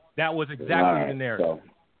playoffs. Yeah. That was exactly the narrative.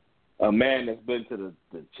 So, a man that's been to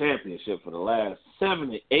the championship for the last 7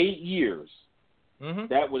 to 8 years,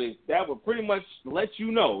 that would pretty much let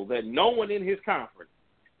you know that no one in his conference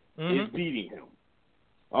is beating him.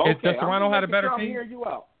 Okay, does Toronto have a better team? Hear you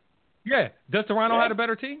out. Yeah. Does Toronto have a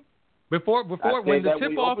better team? Before when the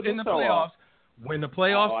tip off in the playoffs, when the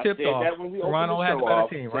playoffs tipped off, Toronto had a better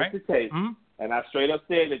team, right? And I straight up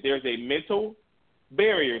said that there's a mental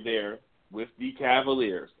barrier there with the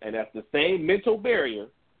Cavaliers, and that's the same mental barrier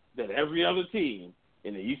that every other team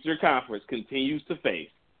in the Eastern Conference continues to face.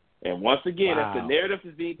 And once again, as the narrative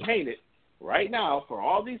is being painted right now for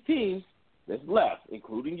all these teams that's left,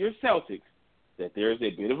 including your Celtics, that there's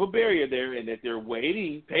a bit of a barrier there and that they're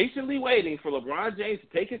patiently waiting for LeBron James to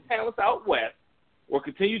take his talents out west or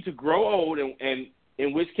continue to grow old, and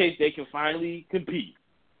in which case they can finally compete.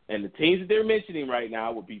 And the teams that they're mentioning right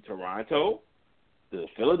now would be Toronto, the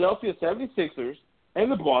Philadelphia 76ers,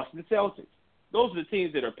 and the Boston Celtics. Those are the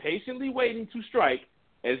teams that are patiently waiting to strike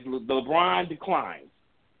as LeBron declines.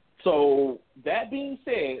 So that being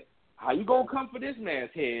said, how you going to come for this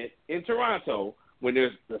man's head in Toronto when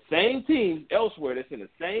there's the same teams elsewhere that's in the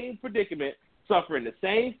same predicament, suffering the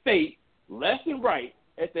same fate left and right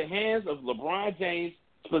at the hands of LeBron James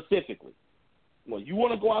specifically? Well, you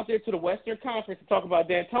want to go out there to the Western Conference and talk about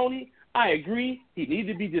D'Antoni? I agree. He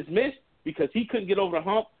needed to be dismissed because he couldn't get over the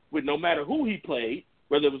hump with no matter who he played,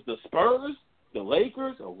 whether it was the Spurs, the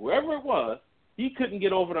Lakers, or whoever it was, he couldn't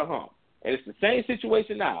get over the hump. And it's the same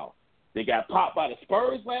situation now. They got popped by the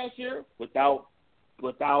Spurs last year without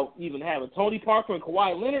even having Tony Parker and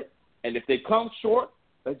Kawhi Leonard. And if they come short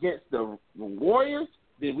against the Warriors,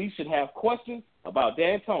 then we should have questions about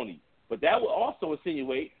D'Antoni. But that will also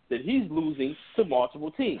insinuate that he's losing to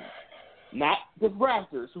multiple teams, not the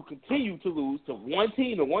Raptors, who continue to lose to one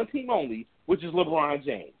team and one team only, which is LeBron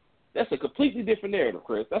James. That's a completely different narrative,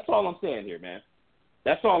 Chris. That's all I'm saying here, man.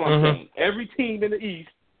 That's all I'm saying. Every team in the East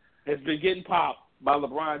has been getting popped by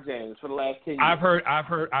LeBron James for the last 10 years.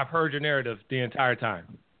 I've heard your narrative the entire time,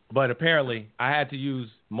 but apparently I had to use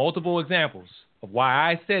multiple examples of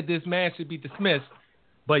why I said this man should be dismissed,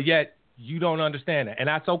 but yet you don't understand it, and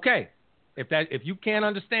that's okay. If you can't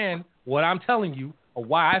understand what I'm telling you or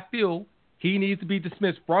why I feel he needs to be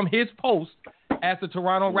dismissed from his post as the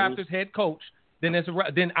Toronto Raptors head coach, then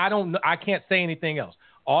I can't say anything else.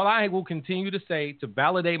 All I will continue to say to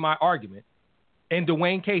validate my argument, and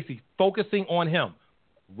Dwayne Casey, focusing on him,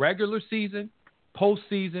 regular season,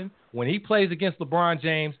 postseason, when he plays against LeBron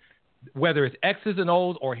James, whether it's X's and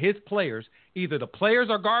O's or his players, either the players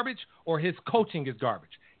are garbage or his coaching is garbage.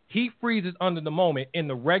 He freezes under the moment in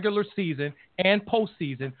the regular season and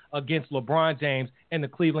postseason against LeBron James and the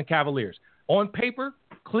Cleveland Cavaliers. On paper,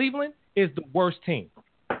 Cleveland is the worst team.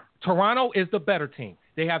 Toronto is the better team.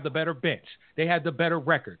 They have the better bench. They have the better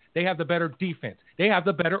record. They have the better defense. They have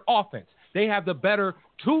the better offense. They have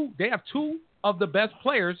two of the best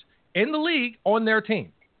players in the league on their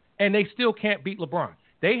team, and they still can't beat LeBron.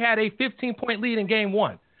 They had a 15-point lead in game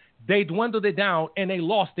one. They dwindled it down, and they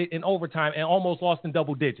lost it in overtime and almost lost in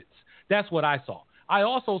double digits. That's what I saw. I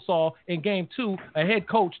also saw in game two a head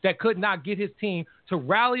coach that could not get his team to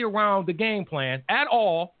rally around the game plan at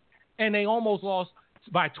all, and they almost lost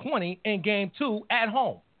by 20 in game two at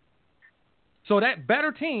home. So that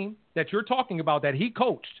better team that you're talking about that he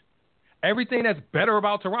coached, everything that's better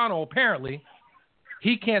about Toronto, apparently,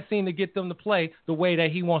 he can't seem to get them to play the way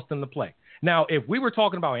that he wants them to play. Now, if we were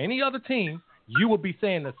talking about any other team, you would be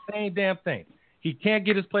saying the same damn thing. He can't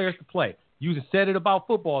get his players to play. You said it about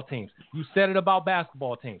football teams. You said it about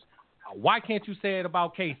basketball teams. Why can't you say it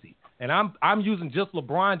about Casey? And I'm using just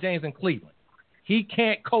LeBron James in Cleveland. He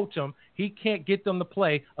can't coach them. He can't get them to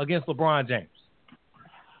play against LeBron James.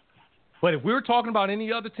 But if we were talking about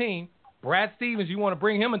any other team, Brad Stevens, you want to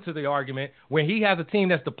bring him into the argument when he has a team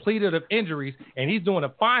that's depleted of injuries and he's doing a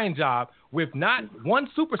fine job with not one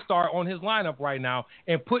superstar on his lineup right now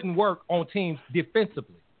and putting work on teams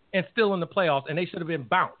defensively and still in the playoffs, and they should have been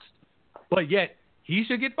bounced. But yet he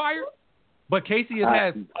should get fired? But Casey has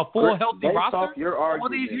had a full healthy roster all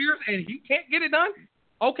these years and he can't get it done?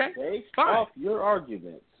 Okay, fine. Off your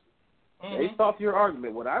arguments. Based off your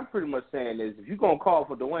argument, what I'm pretty much saying is if you're going to call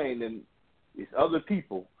for Dwayne, then it's other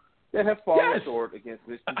people that have fallen short against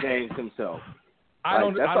Mr. James himself. I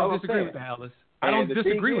don't disagree with that, Alice. I don't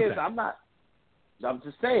disagree with that. I'm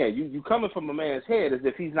just saying, you coming from a man's head as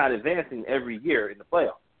if he's not advancing every year in the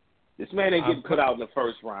playoffs. This man ain't getting put out in the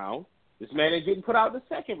first round. This man ain't getting put out in the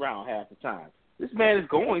second round half the time. This man is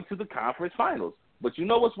going to the conference finals. But you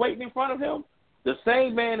know what's waiting in front of him? The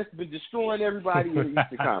same man that's been destroying everybody in the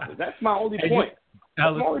Eastern Conference. That's my only point.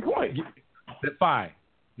 That's my only point. That's fine.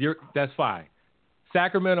 That's fine.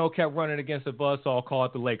 Sacramento kept running against a buzzsaw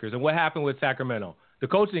called the Lakers. And what happened with Sacramento? The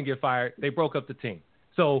coach didn't get fired. They broke up the team.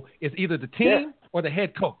 So it's either the team or the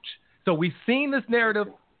head coach. So we've seen this narrative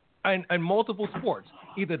in multiple sports.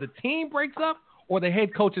 Either the team breaks up or the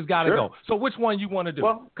head coach has got to go. So which one you want to do?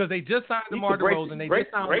 Because they just signed DeMar DeRozan. They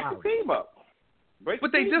just signed break the team up.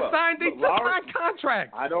 They just signed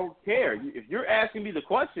contracts. I don't care. If you're asking me the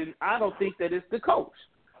question, I don't think that it's the coach.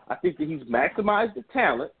 I think that he's maximized the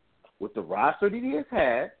talent with the roster that he has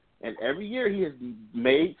had, and every year he has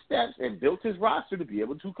made steps and built his roster to be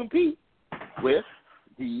able to compete with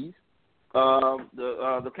these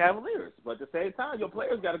the Cavaliers. But at the same time, your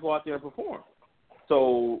players got to go out there and perform.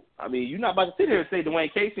 So, I mean, you're not about to sit here and say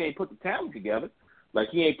Dwayne Casey ain't put the talent together, like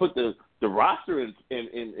he ain't put the roster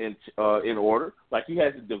in order, like he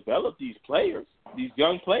has to develop these players, these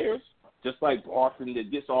young players, just like Boston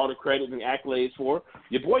that gets all the credit and accolades for.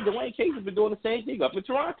 Your boy Dwayne Casey has been doing the same thing up in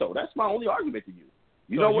Toronto. That's my only argument to you.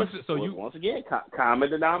 Once again,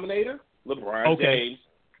 common denominator, LeBron James.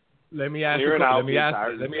 Let me ask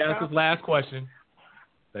this last question.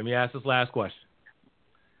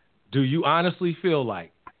 Do you honestly feel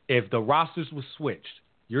like if the rosters were switched,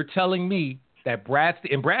 you're telling me that Brad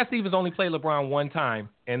Stevens only played LeBron one time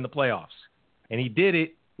in the playoffs, and he did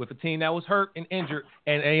it with a team that was hurt and injured,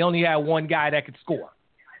 and he only had one guy that could score.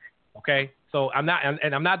 Okay, so I'm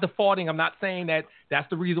not defaulting. I'm not saying that that's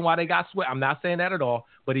the reason why they got swept. I'm not saying that at all.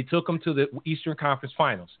 But he took them to the Eastern Conference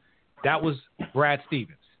Finals. That was Brad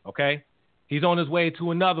Stevens. Okay, he's on his way to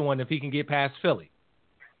another one if he can get past Philly.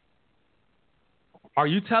 Are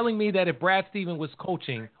you telling me that if Brad Stevens was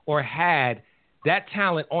coaching or had that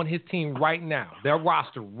talent on his team right now, their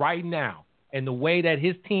roster right now, and the way that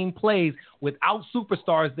his team plays without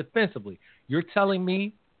superstars defensively, you're telling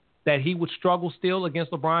me that he would struggle still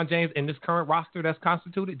against LeBron James in this current roster that's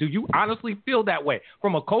constituted? Do you honestly feel that way?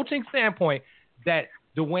 From a coaching standpoint, that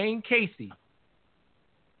Dwayne Casey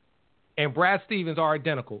and Brad Stevens are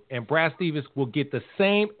identical, and Brad Stevens will get the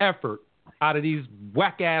same effort out of these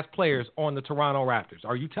whack-ass players on the Toronto Raptors.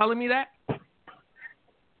 Are you telling me that?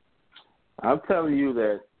 I'm telling you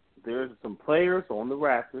that there's some players on the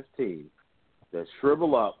Raptors team that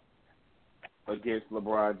shrivel up against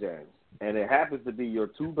LeBron James, and it happens to be your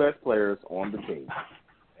two best players on the team.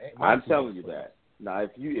 I'm telling you that. Now,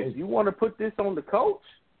 if you want to put this on the coach,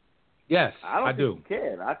 yes, I do. You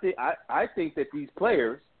can. I think that these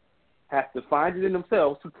players have to find it in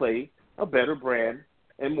themselves to play a better brand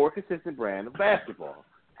and more consistent brand of basketball.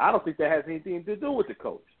 I don't think that has anything to do with the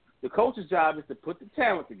coach. The coach's job is to put the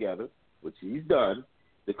talent together, which he's done.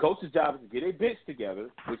 The coach's job is to get a bench together,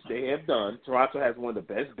 which they have done. Toronto has one of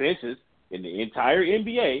the best benches in the entire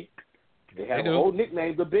NBA. They have a whole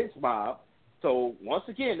nickname, the Bench Mob. So, once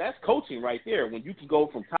again, that's coaching right there, when you can go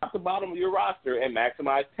from top to bottom of your roster and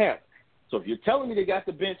maximize talent. So, if you're telling me they got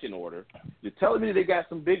the bench in order, you're telling me they got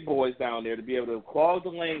some big boys down there to be able to clog the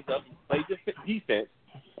lanes up and play defense,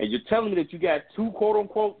 and you're telling me that you got two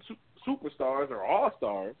quote-unquote superstars or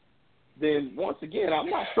all-stars, then, once again, I'm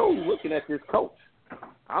not solely looking at this coach.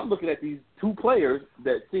 I'm looking at these two players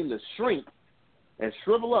that seem to shrink and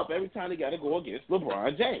shrivel up every time they got to go against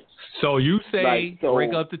LeBron James. So you say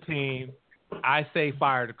break up the team. I say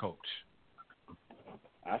fire the coach.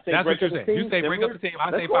 I say that's break what you up say. the team. You say break up the team.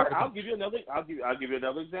 I say fire the coach. I'll give you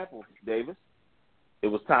another example, Davis. It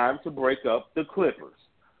was time to break up the Clippers.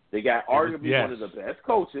 They got arguably one of the best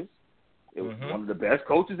coaches. It was one of the best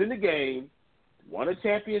coaches in the game. Won a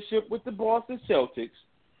championship with the Boston Celtics.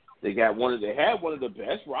 They had one of the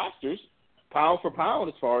best rosters, pound for pound,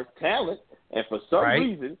 as far as talent, and for some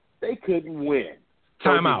reason they couldn't win.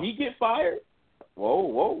 Time out. Did he get fired?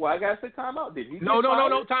 Whoa! Why I gotta say time out? Did he? No,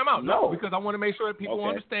 fired? time out. No, because I want to make sure that people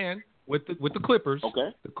understand with the Clippers. Okay.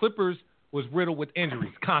 The Clippers was riddled with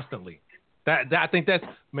injuries constantly. That I think that's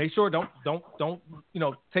make sure don't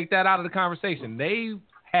take that out of the conversation. They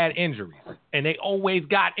had injuries and they always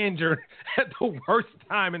got injured at the worst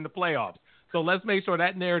time in the playoffs. So let's make sure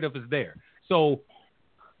that narrative is there. So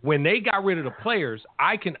when they got rid of the players,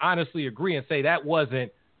 I can honestly agree and say that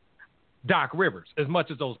wasn't Doc Rivers as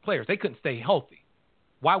much as those players. They couldn't stay healthy.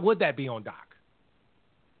 Why would that be on Doc?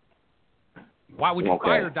 Why would you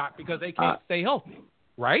fire Doc? Because they can't stay healthy,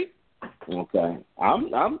 right? Okay.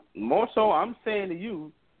 I'm more so I'm saying to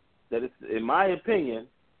you that it's, in my opinion,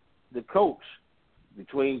 the coach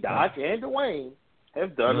between Doc and Dwayne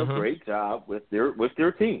have done a great job with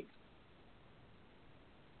their teams.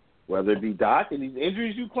 Whether it be Doc and these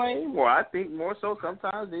injuries you claim, or I think more so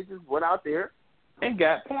sometimes they just went out there and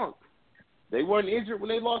got punked. They weren't injured when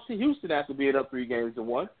they lost to Houston after being up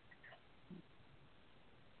 3-1.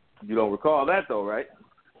 You don't recall that though, right?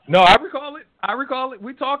 No, I recall it.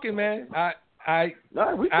 We talking, man. We talking.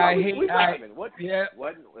 No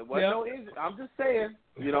injury. I'm just saying,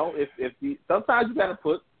 sometimes you got to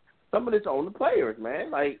put some of this on the players,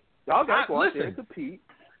 man. Like y'all got to go out there and compete.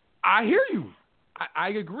 I hear you. I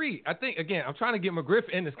agree. I think, again, I'm trying to get McGriff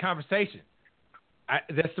in this conversation.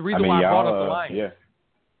 That's the reason why I brought up the Lions. Yeah.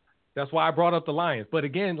 That's why I brought up the Lions. But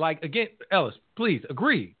again, Ellis, please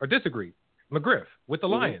agree or disagree, McGriff, with the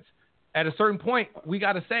Lions. At a certain point, we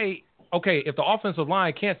got to say, okay, if the offensive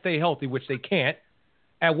line can't stay healthy, which they can't,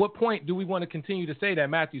 at what point do we want to continue to say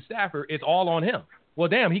that Matthew Stafford, it's all on him? Well,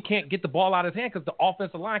 damn, he can't get the ball out of his hand because the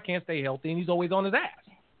offensive line can't stay healthy and he's always on his ass.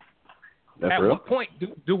 That's at real. What point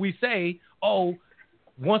do we say,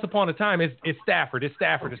 once upon a time it's Stafford.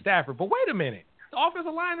 But wait a minute. The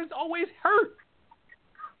offensive line is always hurt.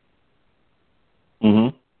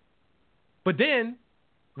 Mm-hmm. But then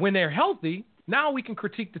when they're healthy, now we can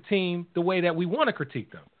critique the team the way that we want to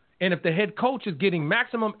critique them. And if the head coach is getting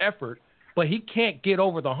maximum effort, but he can't get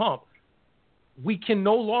over the hump, we can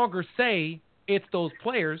no longer say it's those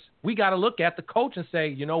players. We got to look at the coach and say,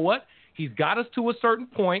 you know what? He's got us to a certain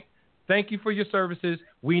point. Thank you for your services.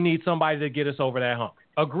 We need somebody to get us over that hump.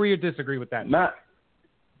 Agree or disagree with that? Not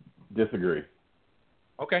disagree.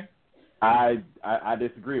 Okay. I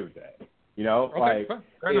disagree with that. Okay,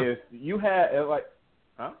 if you had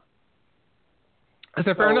huh? I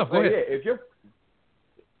said fair enough. Go ahead. Yeah, if you're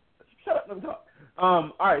shut up, let me talk.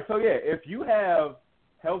 All right, so yeah, if you have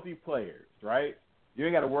healthy players, right, you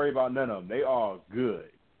ain't got to worry about none of them. They are good,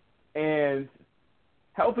 and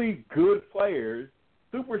healthy, good players,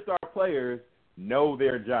 superstar players, know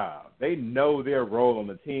their job. They know their role on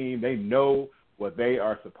the team. They know what they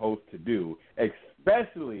are supposed to do,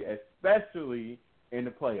 especially in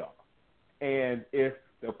the playoffs. And if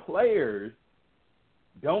the players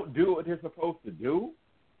don't do what they're supposed to do,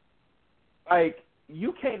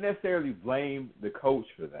 you can't necessarily blame the coach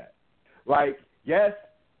for that. Yes,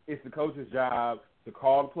 it's the coach's job to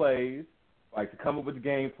call the plays, like to come up with the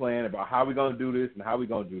game plan about how we're going to do this and how we're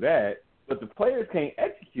going to do that, but the players can't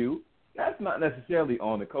execute, that's not necessarily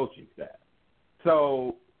on the coaching staff.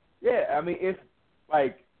 So, yeah, I mean, it's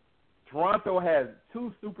like Toronto has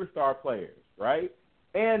 2 superstar players, right?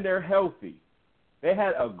 And they're healthy. They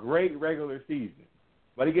had a great regular season,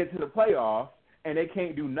 but they get to the playoffs and they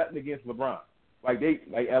can't do nothing against LeBron. Like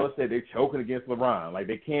Ellis said, they're choking against LeBron. Like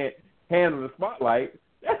they can't handle the spotlight.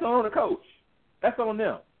 That's on the coach. That's on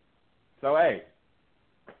them. So, hey,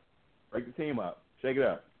 break the team up. Shake it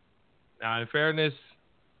up. Now, in fairness,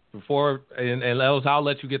 and Ellis, I'll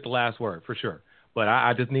let you get the last word for sure. But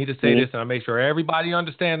I just need to say this, and I make sure everybody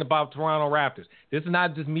understands about Toronto Raptors. This is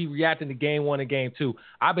not just me reacting to Game 1 and Game 2.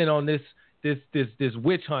 I've been on this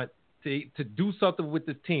witch hunt to do something with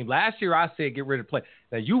this team. Last year, I said get rid of play.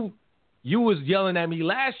 Now you was yelling at me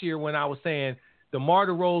last year when I was saying DeMar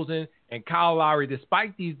DeRozan and Kyle Lowry,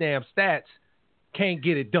 despite these damn stats, can't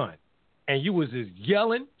get it done. And you was just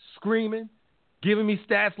yelling, screaming, giving me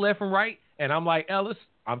stats left and right. And I'm like, Ellis,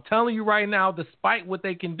 I'm telling you right now, despite what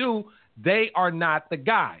they can do, they are not the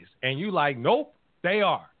guys. And you like, nope, they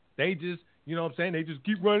are. They just, you know what I'm saying? They just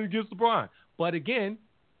keep running against LeBron. But again,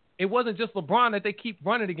 it wasn't just LeBron that they keep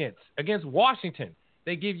running against. Against Washington,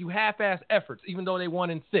 they give you half-ass efforts, even though they won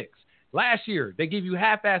in 6. Last year, they give you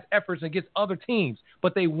half-ass efforts against other teams,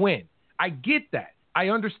 but they win. I get that. I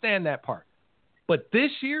understand that part. But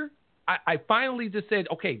this year, I finally just said,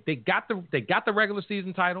 okay, they got the regular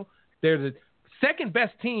season title. They're the second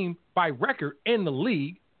best team by record in the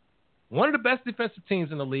league. One of the best defensive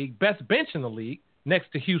teams in the league, best bench in the league,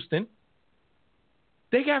 next to Houston.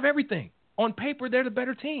 They have everything. On paper, they're the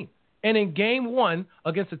better team. And in Game 1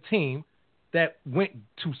 against a team that went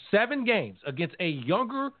to 7 games against a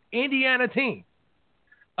younger Indiana team,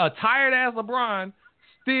 a tired-ass LeBron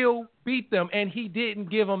still beat them, and he didn't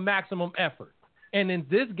give them maximum effort. And in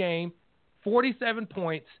this game, 47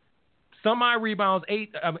 points, rebounds,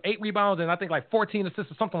 8 rebounds, and I think like 14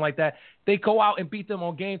 assists or something like that. They go out and beat them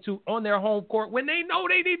on Game 2 on their home court when they know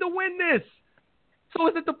they need to win this. So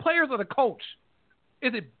is it the players or the coach?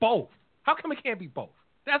 Is it both? How come it can't be both?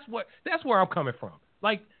 That's where I'm coming from.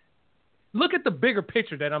 Like, look at the bigger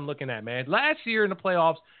picture that I'm looking at, man. Last year in the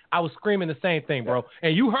playoffs, I was screaming the same thing, bro.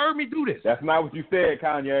 And you heard me do this. That's not what you said,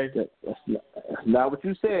 Kanye. That's not what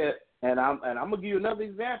you said. And I'm gonna give you another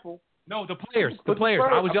example. No, the players. The players.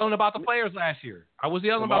 I was yelling about the players last year. That's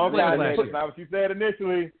not what you said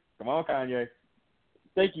initially. Come on, Kanye.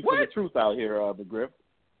 Thank you for the truth out here, McGriff.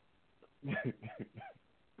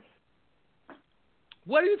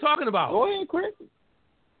 What are you talking about? Go ahead, Chris.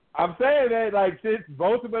 I'm saying that, like, since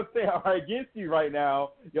both of us are against you right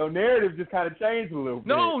now, your narrative just kind of changed a little bit.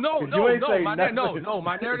 No. My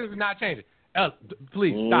narrative is not changing.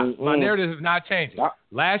 Please stop. My narrative is not changing.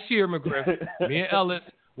 Last year, McGriff, me and Ellis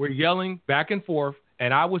were yelling back and forth,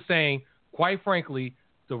 and I was saying, quite frankly,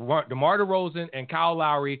 DeMar DeRozan and Kyle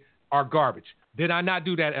Lowry are garbage. Did I not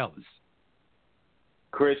do that, Ellis?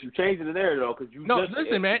 Chris, you changed it there, though, because you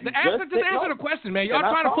listen, man. Answer the question, man. Y'all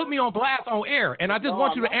trying to put me on blast on air, and I just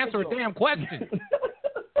want you to answer a damn question.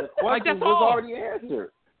 The question was already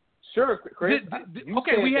answered. Sure, Chris.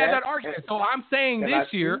 Okay, we had that argument. So I'm saying this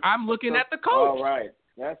year, I'm looking at the coach. All right.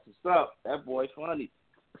 That's what's up. That boy's funny.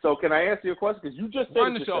 So can I answer your question? Because you just said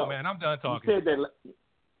Run it the show, man. I'm done talking. You said that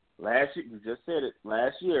last year. You just said it.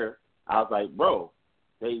 Last year, I was like, bro,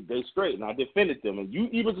 they straight, and I defended them. And you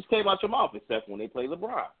even just came out your mouth, except when they play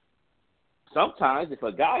LeBron. Sometimes if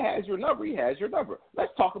a guy has your number, he has your number.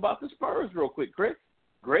 Let's talk about the Spurs real quick, Chris.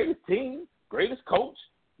 Greatest team, greatest coach,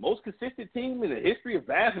 most consistent team in the history of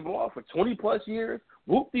basketball for 20-plus years.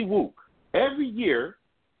 Whoop-de-whoop. Every year,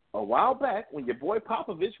 a while back, when your boy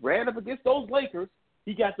Popovich ran up against those Lakers,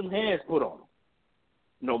 he got some hands put on him.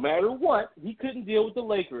 No matter what, he couldn't deal with the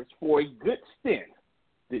Lakers for a good stint.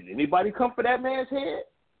 Did anybody come for that man's head?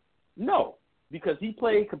 No, because he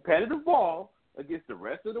played competitive ball against the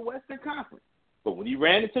rest of the Western Conference. But when he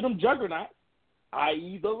ran into them juggernauts,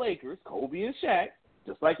 i.e. the Lakers, Kobe and Shaq,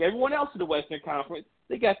 just like everyone else in the Western Conference,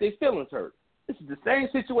 they got their feelings hurt. This is the same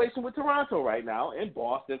situation with Toronto right now, and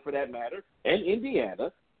Boston for that matter, and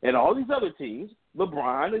Indiana, and all these other teams.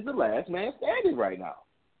 LeBron is the last man standing right now.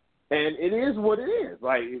 And it is what it is.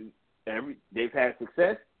 Like, they've had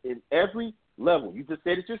success in every level. You just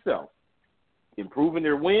said it yourself. Improving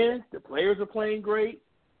their wins. The players are playing great.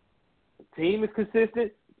 The team is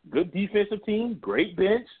consistent. Good defensive team. Great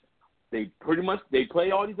bench. They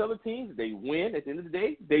play all these other teams. They win. At the end of the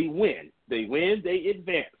day, they win. They win. They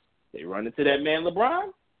advance. They run into that man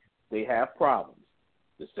LeBron. They have problems.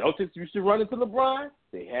 The Celtics used to run into LeBron.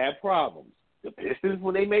 They had problems. The Pistons,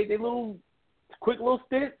 when they made their quick little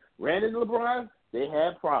stint, ran into LeBron. they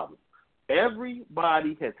had problems.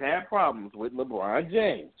 Everybody has had problems with LeBron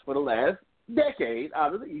James for the last decade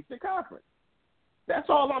out of the Eastern Conference. That's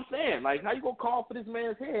all I'm saying. Like, how you going to call for this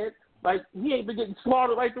man's head? Like, he ain't been getting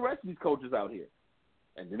slaughtered like the rest of these coaches out here.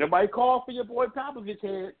 And did nobody call for your boy Popovich's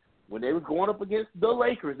head when they was going up against the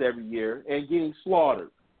Lakers every year and getting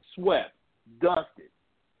slaughtered, swept, dusted?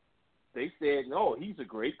 They said, no, he's a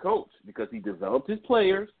great coach because he developed his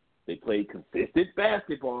players. They played consistent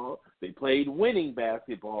basketball. They played winning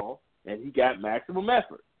basketball, and he got maximum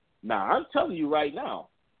effort. Now, I'm telling you right now,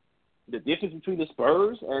 the difference between the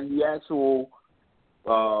Spurs and the actual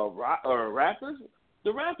Raptors,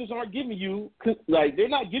 the Raptors aren't giving you, like, they're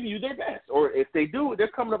not giving you their best. Or if they do, they're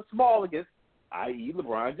coming up small against, i.e.,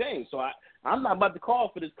 LeBron James. So I'm not about to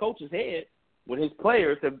call for this coach's head when his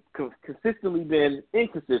players have consistently been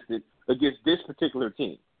inconsistent against this particular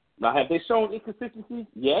team. Now, have they shown inconsistencies?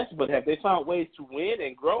 Yes, but have they found ways to win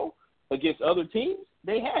and grow against other teams?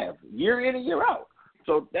 They have, year in and year out.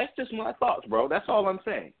 So that's just my thoughts, bro. That's all I'm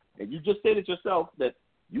saying. And you just said it yourself that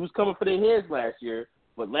you was coming for their heads last year,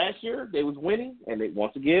 but last year they was winning, and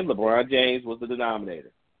once again, LeBron James was the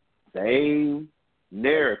denominator. Same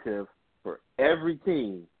narrative for every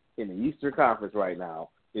team in the Eastern Conference right now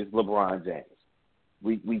is LeBron James.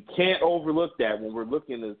 We can't overlook that when we're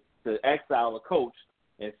looking to exile a coach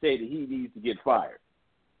and say that he needs to get fired.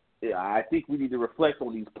 Yeah, I think we need to reflect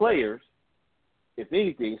on these players, if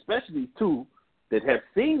anything, especially these two that have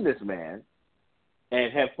seen this man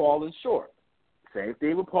and have fallen short. Same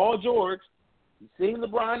thing with Paul George. He's seen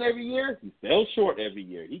LeBron every year. He fell short every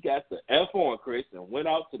year. He got the F on Chris and went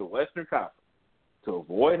out to the Western Conference to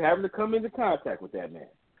avoid having to come into contact with that man.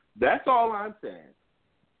 That's all I'm saying.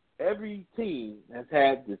 Every team has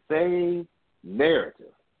had the same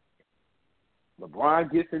narrative.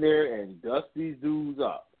 LeBron gets in there and dusts these dudes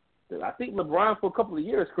up. I think LeBron for a couple of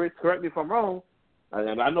years, Chris, correct me if I'm wrong,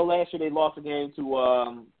 and I know last year they lost a game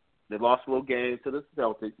to they lost a little game to the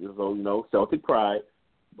Celtics, so Celtic pride.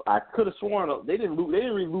 I could have sworn they didn't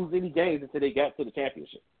really lose any games until they got to the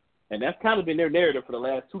championship, and that's kind of been their narrative for the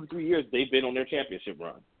last 2 to 3 years. They've been on their championship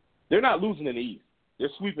run. They're not losing in the East. They're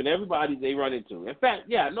sweeping everybody they run into. In fact,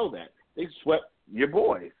 yeah, I know that they swept your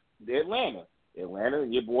boys, the Atlanta,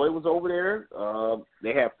 and your boy was over there.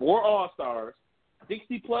 They had 4 All-Stars,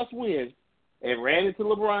 60-plus wins, and ran into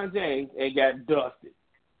LeBron James and got dusted.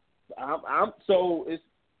 So it's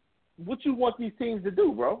what you want these teams to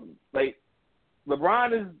do, bro. Like,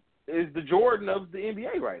 LeBron is the Jordan of the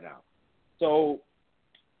NBA right now. So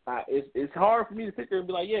it's hard for me to sit there and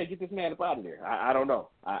be like, yeah, get this man up out of there. I don't know.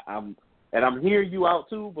 I'm hearing you out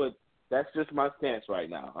too, but that's just my stance right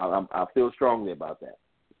now. I feel strongly about that,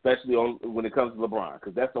 especially when it comes to LeBron,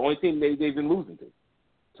 because that's the only team they've been losing to.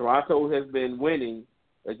 Toronto has been winning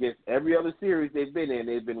against every other series they've been in.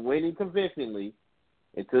 They've been winning convincingly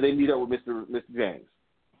until they meet up with Mr. James.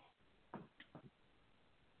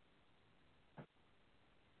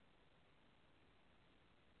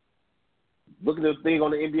 Look at the thing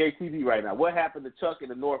on the NBA TV right now. What happened to Chuck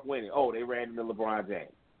and the North winning? Oh, they ran into LeBron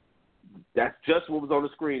James. That's just what was on the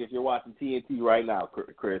screen if you're watching TNT right now,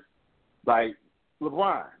 Chris. Like,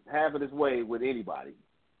 LeBron having his way with anybody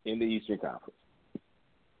in the Eastern Conference.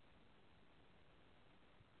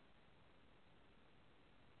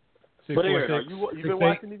 But Aaron, you been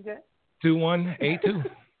watching these games? 2182.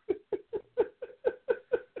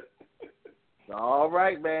 All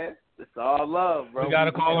right, man. It's all love, bro. We got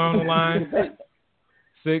a caller on the line.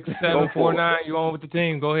 6749. You on with the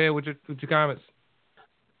team? Go ahead with your comments.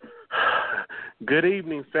 Good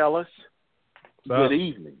evening, fellas. Good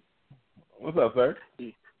evening. What's up, sir?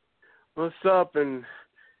 What's up? And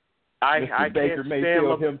I can't Baker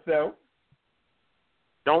Mayfield himself.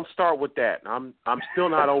 Don't start with that. I'm still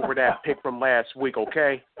not over that pick from last week.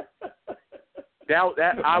 Okay.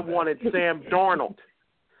 That I wanted Sam Darnold.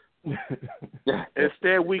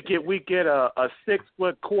 Instead, we get a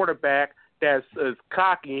 6-foot quarterback that's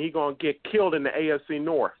cocky, and he's gonna get killed in the AFC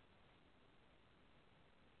North.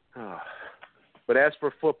 But as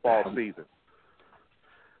for football season,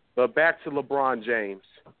 but back to LeBron James.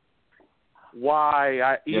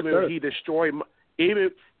 Why he destroyed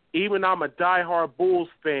even I'm a diehard Bulls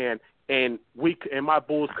fan, and my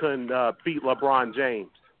Bulls couldn't beat LeBron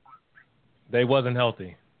James. They wasn't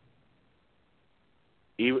healthy.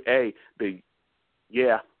 But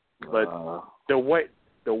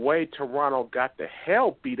the way Toronto got the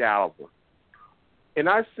hell beat out of them, and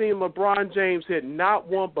I seen LeBron James hit not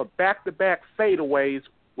one but back-to-back fadeaways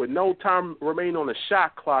with no time remaining on the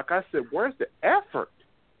shot clock. I said, "Where's the effort?"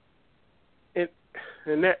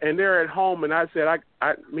 And they're at home, and I said,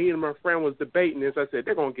 me and my friend was debating this. I said,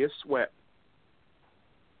 they're gonna get swept.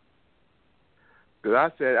 Because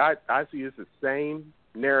I said I see it's the same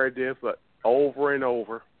narrative over and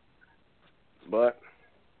over. But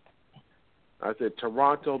I said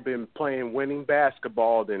Toronto been playing winning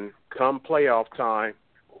basketball, then come playoff time,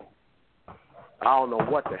 I don't know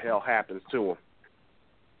what the hell happens to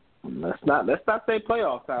them. Let's not say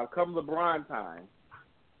playoff time. Come LeBron time,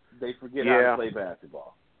 they forget how to play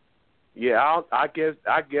basketball. Yeah, I guess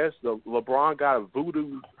the LeBron got a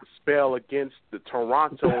voodoo spell against the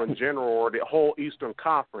Toronto in general, or the whole Eastern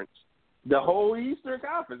Conference. The whole Eastern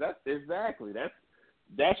Conference.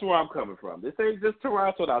 That's where I'm coming from. This ain't just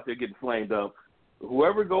Toronto out there getting flamed up.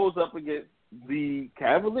 Whoever goes up against the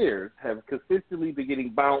Cavaliers have consistently been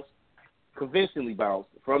getting convincingly bounced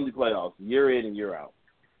from the playoffs year in and year out.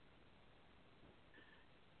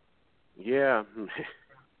 Yeah.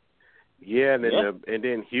 Yeah, and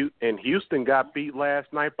then Houston got beat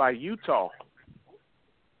last night by Utah.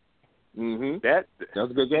 Mhm. That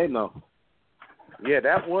was a good game, though. Yeah,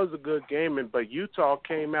 that was a good game, but Utah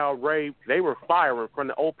came out they were firing from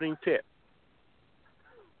the opening tip.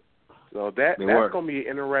 So that's going to be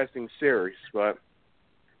an interesting series. But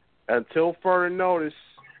until further notice,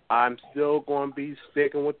 I'm still going to be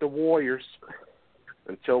sticking with the Warriors.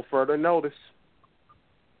 Until further notice.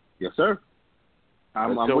 Yes, sir.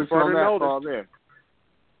 I'm with you on that call there.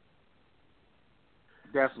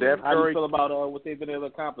 Definitely. How do you feel about what they've been able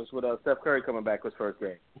to accomplish with Steph Curry coming back his first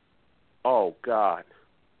game? Oh, God.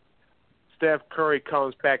 Steph Curry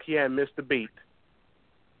comes back. He hadn't missed a beat.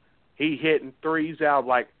 He hitting threes out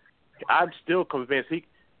like I'm still convinced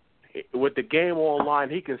with the game online,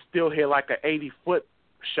 he can still hit like an 80-foot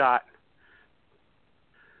shot.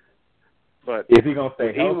 But is he going to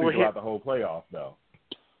stay healthy throughout the whole playoffs, though?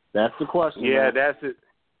 That's the question. Yeah, man. That's it.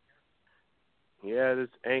 Yeah, this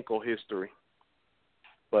ankle history.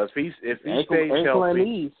 But if he stays ankle healthy,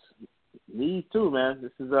 and knees too, man.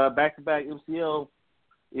 This is back-to-back MCL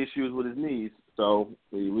issues with his knees, so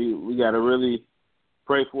we got to really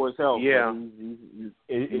pray for his health. Yeah,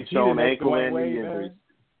 he's showing ankle and knee injuries.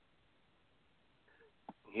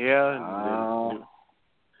 Yeah,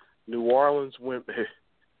 New Orleans went.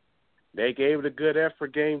 They gave it a good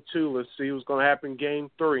effort game 2. Let's see what's going to happen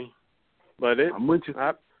game 3. But I'm with you.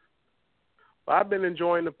 I've been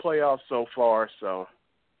enjoying the playoffs so far. So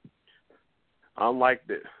unlike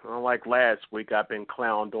last week, I've been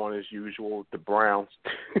clowned on as usual with the Browns.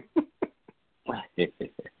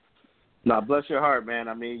 Now, bless your heart, man.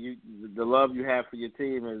 I mean, the love you have for your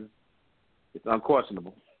team it's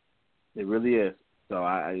unquestionable. It really is. So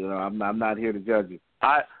I'm not here to judge you.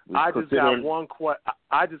 I just got one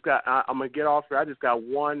I'm gonna get off here. I just got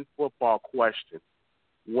one football question.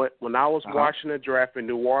 When I was watching the draft and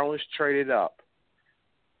New Orleans traded up,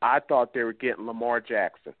 I thought they were getting Lamar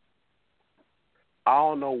Jackson. I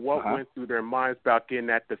don't know what went through their minds about getting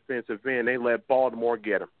that defensive end. They let Baltimore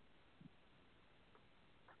get him,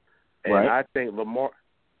 and I think Lamar.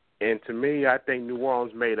 And to me, I think New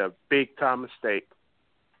Orleans made a big time mistake.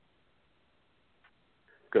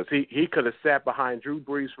 Because he could have sat behind Drew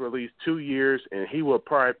Brees for at least 2 years, and he would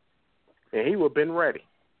have been ready.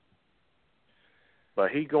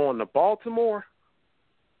 But he going to Baltimore,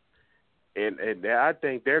 and I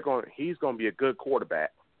think he's going to be a good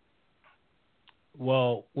quarterback.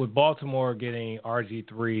 Well, with Baltimore getting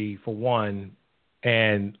RG3 for one,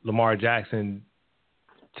 and Lamar Jackson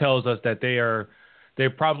tells us that they're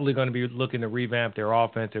probably going to be looking to revamp their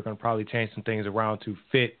offense. They're going to probably change some things around to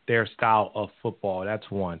fit their style of football. That's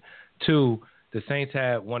one. 2, the Saints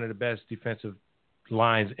had one of the best defensive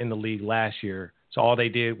lines in the league last year. So all they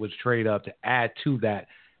did was trade up to add to that,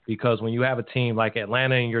 because when you have a team like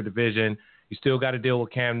Atlanta in your division, you still got to deal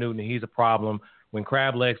with Cam Newton, and he's a problem. When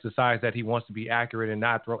Crab Legs decides that he wants to be accurate and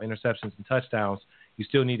not throw interceptions and touchdowns, you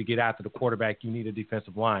still need to get after the quarterback. You need a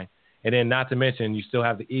defensive line. And then not to mention, you still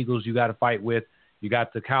have the Eagles you got to fight with. You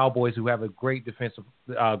got the Cowboys, who have a great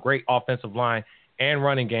great offensive line and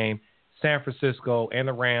running game. San Francisco and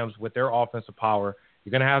the Rams with their offensive power.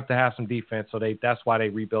 You're going to have some defense, so that's why they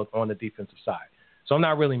rebuilt on the defensive side. So I'm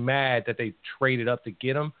not really mad that they traded up to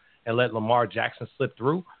get him and let Lamar Jackson slip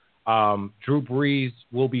through. Drew Brees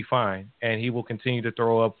will be fine, and he will continue to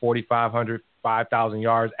throw up 4,500, 5,000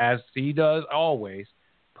 yards, as he does always,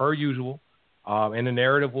 per usual. And the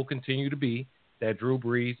narrative will continue to be that Drew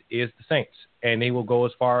Brees is the Saints, and they will go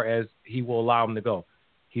as far as he will allow them to go.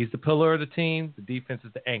 He's the pillar of the team. The defense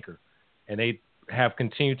is the anchor, and they have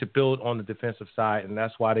continued to build on the defensive side, and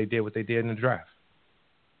that's why they did what they did in the draft.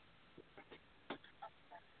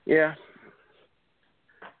 Yeah.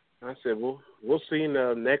 I said, we'll see in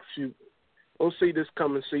the next few – we'll see this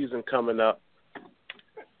coming season coming up.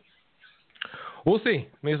 We'll see. I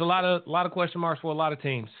mean, there's a lot of question marks for a lot of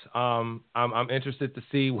teams. I'm interested to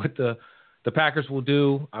see what the Packers will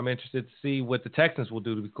do. I'm interested to see what the Texans will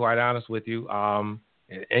do, to be quite honest with you,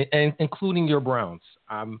 and including your Browns.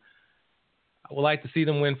 I would like to see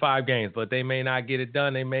them win 5 games, but they may not get it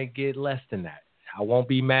done. They may get less than that. I won't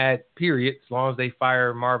be mad, period, as long as they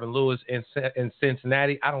fire Marvin Lewis in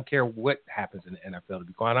Cincinnati. I don't care what happens in the NFL, to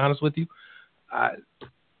be quite honest with you.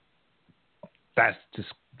 That's just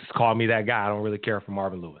call me that guy. I don't really care for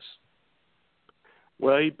Marvin Lewis.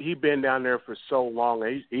 Well, he been down there for so long.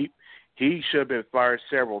 He should have been fired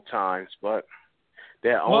several times, but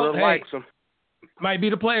that owner likes him. Might be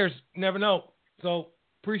the players. Never know. So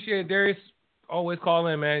appreciate it, Darius. Always call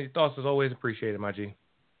in, man. Your thoughts is always appreciated, my G.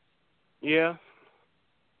 Yeah.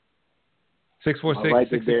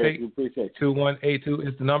 646-668-2182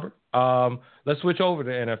 is the number. Let's switch over to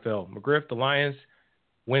NFL. McGriff, the Lions,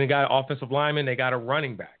 when they got an offensive lineman, they got a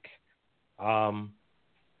running back.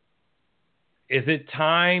 Is it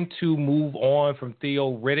time to move on from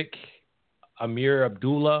Theo Riddick, Amir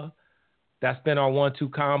Abdullah? That's been our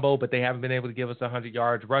 1-2 combo, but they haven't been able to give us 100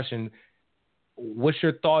 yards rushing. What's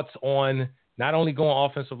your thoughts on not only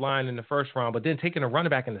going offensive line in the first round, but then taking a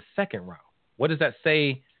running back in the second round? What does that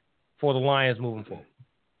say for the Lions moving forward?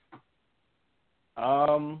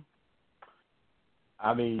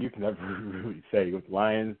 I mean, you can never really say with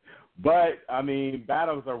Lions, but I mean,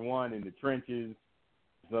 battles are won in the trenches.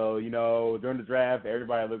 So, during the draft,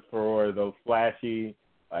 everybody looks for those flashy,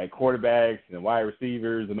 like, quarterbacks and wide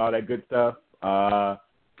receivers and all that good stuff.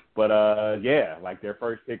 Like, their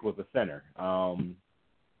first pick was a center.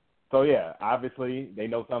 So, yeah, obviously they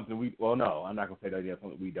know something I'm not going to say they know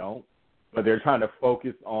something we don't. But they're trying to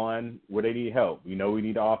focus on where they need help. We know we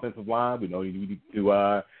need the offensive line. We know we need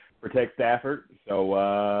to protect Stafford. So,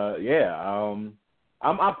 I'm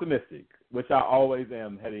optimistic, which I always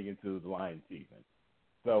am heading into the Lions season.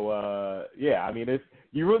 So, I mean,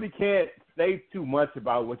 you really can't say too much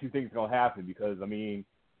about what you think is going to happen because, I mean,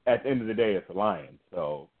 at the end of the day, it's the Lions.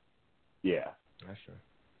 So, yeah.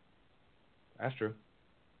 That's true.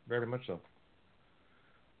 Very much so.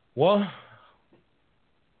 Well,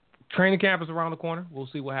 training camp is around the corner. We'll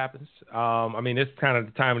see what happens. I mean, it's kind of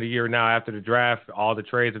the time of the year now after the draft. All the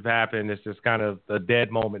trades have happened. It's just kind of a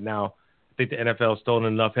dead moment now. I think the NFL has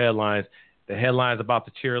stolen enough headlines. The headlines about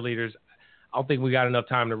the cheerleaders, I don't think we got enough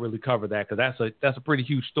time to really cover that because that's a pretty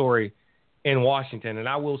huge story in Washington. And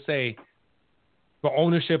I will say, for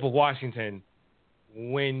ownership of Washington,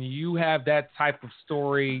 when you have that type of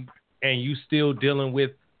story and you still dealing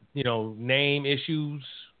with, name issues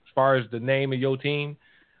as far as the name of your team,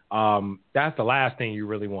 that's the last thing you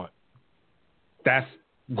really want. That's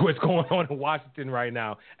what's going on in Washington right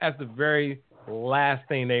now. That's the very last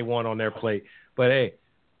thing they want on their plate. But, hey,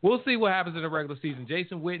 we'll see what happens in the regular season.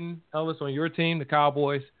 Jason Witten, Ellis, on your team, the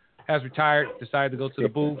Cowboys, has retired, decided to go to the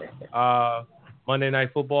booth. Monday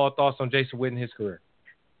Night Football, thoughts on Jason Witten, his career?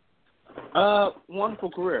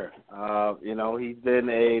 Wonderful career. He's been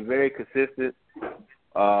a very consistent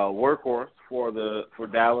workhorse for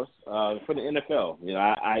Dallas, for the NFL.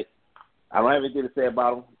 I don't have anything to say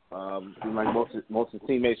about him. Seems like most of his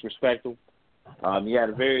teammates respect him. He had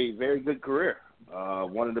a very, very good career.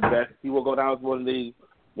 One of the best. He will go down as one of the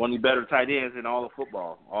better tight ends in all of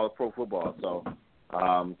football, all of pro football. So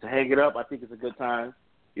to hang it up, I think it's a good time.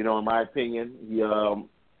 In my opinion,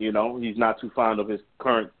 he's not too fond of his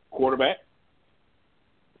current quarterback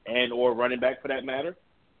and or running back for that matter.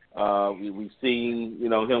 We've seen,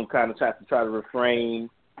 him kind of try to refrain,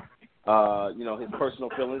 his personal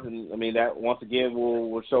feelings. And, I mean, that once again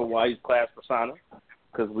will show why he's class persona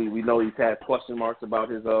because we know he's had question marks about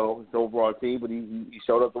his overall team, but he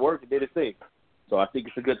showed up to work and did his thing. So I think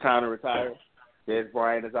it's a good time to retire. Dez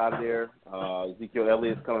Bryant is out of there. Ezekiel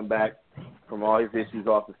Elliott's coming back from all his issues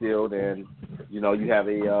off the field. And, you have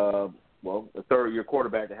a third-year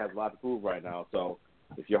quarterback that has a lot to prove right now. So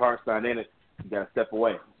if your heart's not in it, you got to step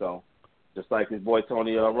away. So just like his boy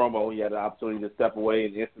Tony Romo, he had an opportunity to step away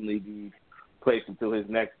and instantly be placed until his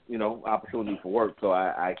next, opportunity for work. So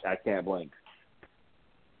I can't blame.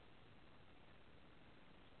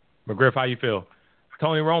 McGriff, how you feel?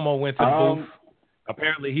 Tony Romo went to the booth.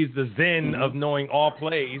 Apparently, he's the zen of knowing all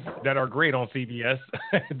plays that are great on CBS.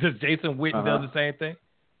 Does Jason Witten do the same thing?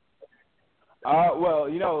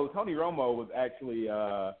 Tony Romo was actually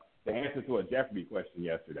the answer to a Jeopardy question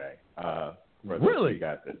yesterday. Really?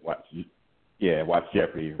 Got to watch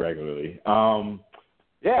Jeopardy regularly. I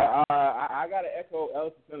got to echo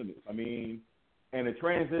Ellis' sentiments. I mean, in a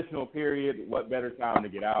transitional period, what better time to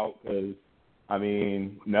get out? Because, I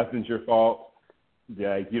mean, nothing's your fault.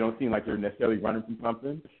 You don't seem like you're necessarily running from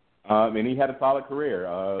something. And he had a solid career.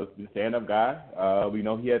 He's a stand-up guy. We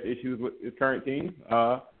know he has issues with his current team.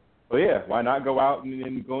 So, yeah, why not go out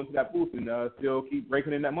and go into that booth and still keep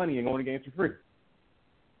raking in that money and going to games for free?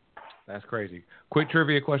 That's crazy. Quick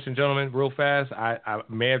trivia question, gentlemen, real fast. I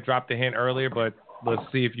may have dropped a hint earlier, but let's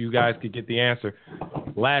see if you guys could get the answer.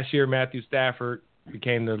 Last year, Matthew Stafford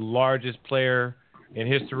became the largest player in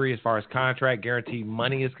history as far as contract guaranteed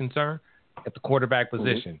money is concerned at the quarterback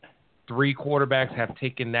position. 3 quarterbacks have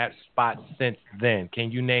taken that spot since then.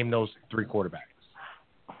 Can you name those 3 quarterbacks?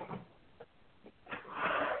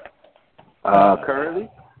 Currently?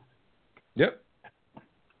 Yep.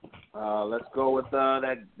 Let's go with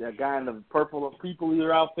that guy in the purple people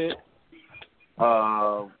eater outfit.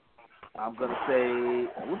 I'm gonna say,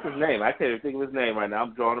 what's his name? I can't even think of his name right now.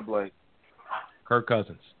 I'm drawing a blank. Kirk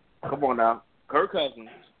Cousins. Come on now, Kirk Cousins,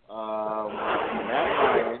 Matt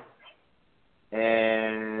Ryan,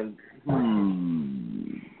 and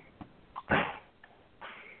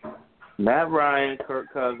Matt Ryan, Kirk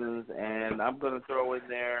Cousins, and I'm gonna throw in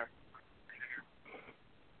there.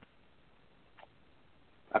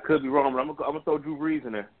 I could be wrong, but I'm gonna throw Drew Brees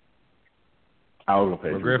in there. I was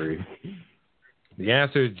gonna say Drew Brees. The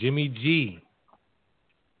answer is Jimmy G.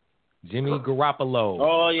 Jimmy Garoppolo.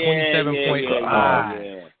 Oh, yeah.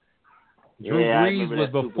 27.5. Drew Brees was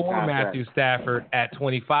before Matthew Stafford at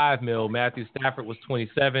 25 mil. Matthew Stafford was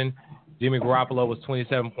 27. Jimmy Garoppolo was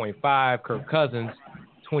 27.5. Kirk Cousins,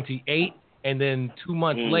 28. And then 2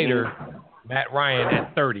 months later, Matt Ryan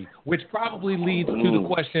at 30, which probably leads to the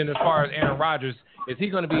question as far as Aaron Rodgers. Is he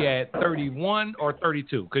going to be at 31 or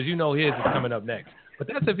 32? Because you know his is coming up next. But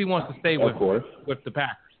that's if he wants to stay with the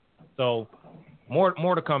Packers. So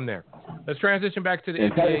more to come there. Let's transition back to the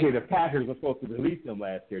NBA. Technically, the Packers were supposed to release him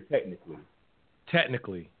last year, technically.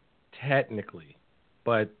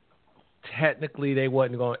 But technically they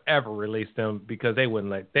wasn't going to ever release them because they was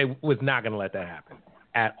not going to let that happen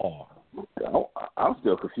at all. I'm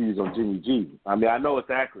still confused on Jimmy G. I mean, I know it's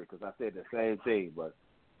accurate because I said the same thing, but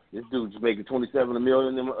this dude's making $27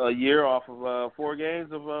 million a year off of 4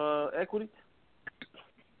 games of equity.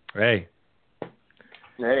 Hey,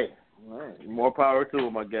 more power to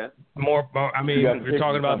him, I guess. I mean, you're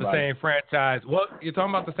talking about the same franchise. Well, you're talking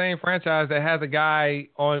about the same franchise that has a guy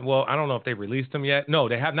on. Well, I don't know if they released him yet. No,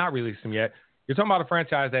 they have not released him yet. You're talking about a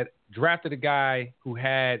franchise that drafted a guy who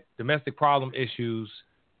had domestic violence issues,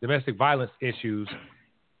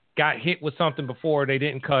 got hit with something before, they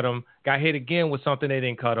didn't cut him, got hit again with something, they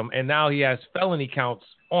didn't cut him, and now he has felony counts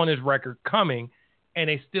on his record coming, and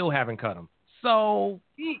they still haven't cut him. So,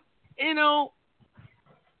 maybe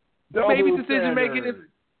decision making is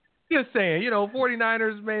just saying,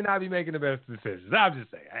 49ers may not be making the best decisions. I'm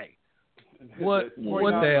just saying, hey, what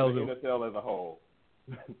the hell? The NFL as a whole.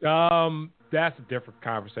 That's a different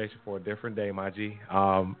conversation for a different day, my G.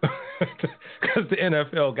 Because the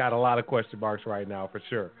NFL got a lot of question marks right now for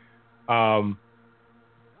sure.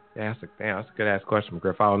 That's a good ass question,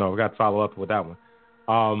 Griff. I don't know. We got to follow up with that one.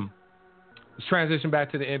 Let's transition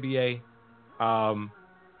back to the NBA.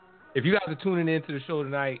 If you guys are tuning into the show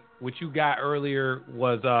tonight, what you got earlier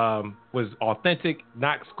was authentic,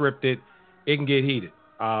 not scripted. It can get heated,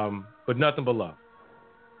 but nothing but love.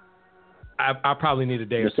 I probably need a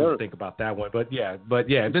day or two to think about that one, but yeah,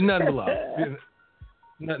 there's nothing but love.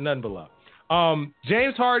 Nothing but love.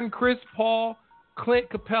 James Harden, Chris Paul, Clint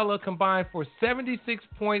Capella combined for 76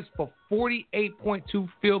 points for 48.2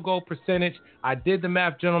 field goal percentage. I did the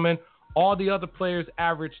math, gentlemen. All the other players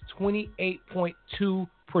averaged 28.2%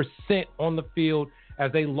 on the field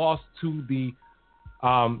as they lost to the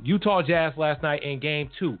Utah Jazz last night in Game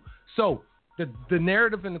 2. So the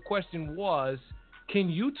narrative and the question was, can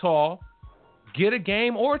Utah get a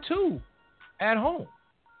game or two at home?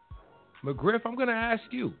 McGriff, I'm going to ask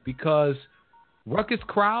you, because ruckus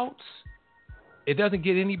crowds, it doesn't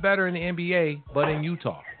get any better in the NBA, but in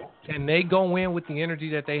Utah. Can they go in with the energy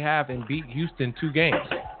that they have and beat Houston 2 games?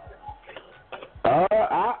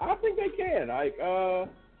 I think they can.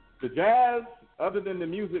 The Jazz, other than the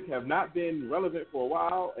music, have not been relevant for a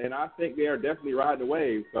while, and I think they are definitely riding the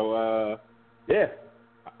wave. So, I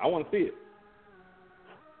want to see it.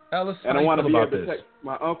 Ellis, and I want to be able to text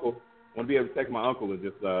my uncle. And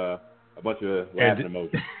just a bunch of laughing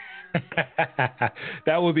emojis.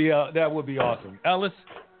 That would be awesome. Ellis,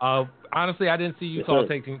 honestly, I didn't see Utah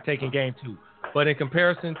taking Game 2, but in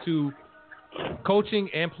comparison to coaching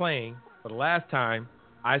and playing for the last time,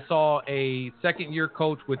 I saw a second-year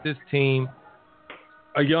coach with this team,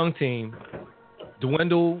 a young team,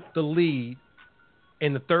 dwindle the lead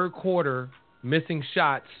in the third quarter, missing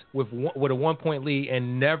shots with a 1-point lead,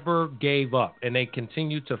 and never gave up. And they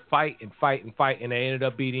continued to fight, and they ended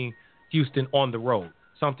up beating Houston on the road.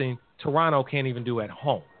 something Toronto can't even do at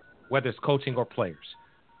home, whether it's coaching or players.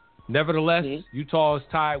 Nevertheless, Utah is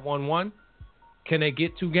tied 1-1. Can they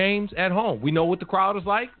get 2 games at home? We know what the crowd is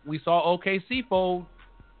like. We saw OKC fold.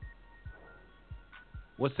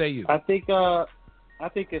 What say you? I think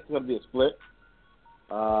it's going to be a split.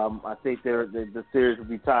 I think the series will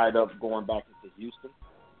be tied up going back into Houston.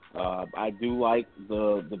 I do like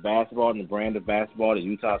the basketball and the brand of basketball that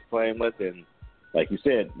Utah's playing with, and like you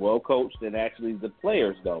said, well coached, and actually the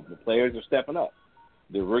players, though. The players are stepping up.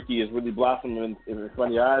 The rookie is really blossoming in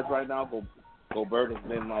front of your eyes right now. Gobert has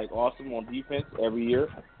been, awesome on defense every year,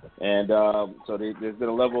 and so there's been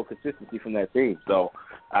a level of consistency from that team. So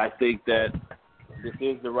I think that this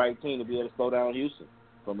is the right team to be able to slow down Houston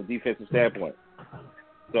from a defensive standpoint.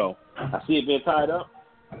 So I see it being tied up.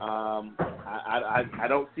 I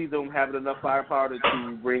don't see them having enough firepower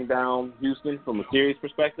to bring down Houston from a series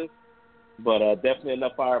perspective, but definitely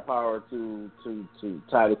enough firepower to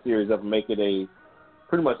tie the series up and make it a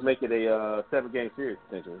 7-game series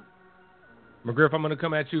potentially. McGriff, I'm going to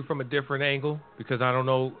come at you from a different angle because I don't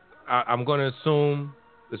know. I'm going to assume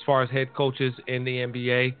as far as head coaches in the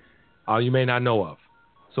NBA, you may not know of.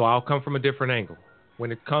 So I'll come from a different angle.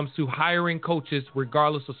 When it comes to hiring coaches,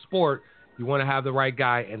 regardless of sport, you want to have the right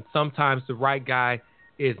guy, and sometimes the right guy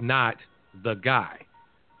is not the guy.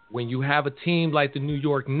 When you have a team like the New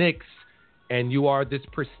York Knicks and you are this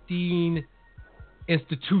pristine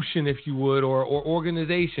institution, if you would, or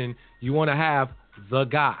organization, you want to have the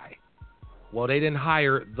guy. Well, they didn't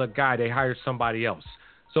hire the guy. They hired somebody else.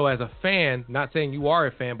 So as a fan, not saying you are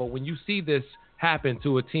a fan, but when you see this happen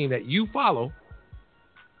to a team that you follow,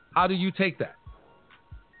 how do you take that?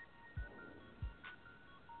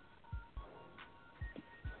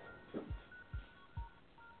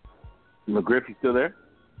 McGriff, you still there?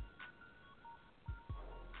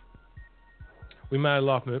 We might have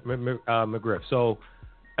lost McGriff. So,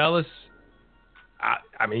 Ellis,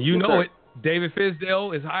 I mean, you yes, know sir. it. David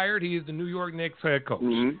Fizdale is hired. He is the New York Knicks head coach.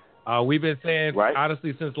 Mm-hmm. We've been saying, right,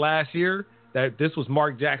 honestly, since last year that this was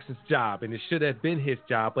Mark Jackson's job, and it should have been his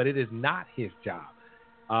job, but it is not his job.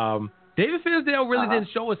 David Fizdale really didn't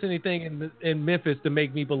show us anything in Memphis to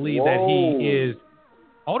make me believe that he is.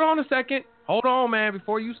 Hold on a second. Hold on, man,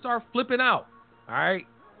 before you start flipping out. All right?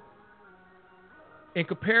 In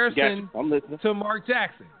comparison to Mark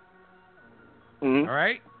Jackson. Mm-hmm. All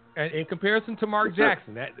right? And in comparison to Mark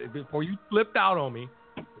Jackson, that before you flipped out on me,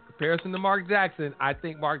 in comparison to Mark Jackson, I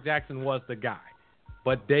think Mark Jackson was the guy.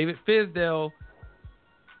 But David Fizdale,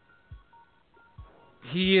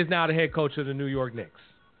 he is now the head coach of the New York Knicks.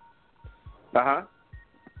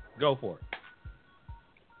 Go for it.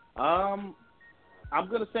 I'm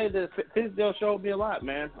gonna say that Fizdale showed me a lot,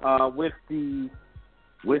 man. With the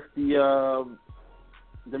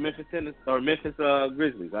Memphis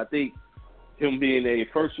Grizzlies, I think him being a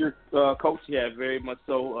first-year coach, he had very much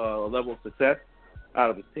so a level of success out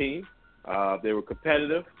of his team. They were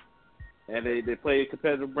competitive, and they played a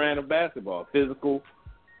competitive brand of basketball, physical,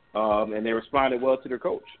 and they responded well to their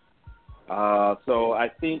coach. So I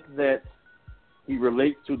think that he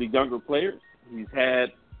relates to the younger players. He's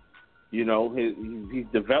had, he's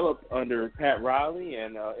developed under Pat Riley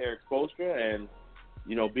and Eric Spoelstra, and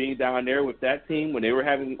being down there with that team when they were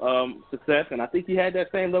having success. And I think he had that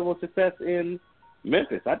same level of success in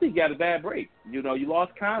Memphis. I think he got a bad break. You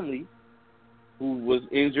lost Conley, who was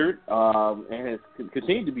injured and has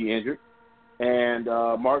continued to be injured, and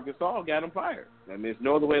Marc Gasol got him fired. I mean, there's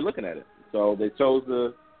no other way of looking at it. So they chose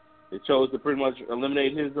to pretty much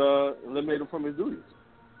eliminate him from his duties.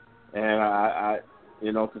 And I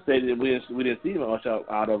to say that we didn't see much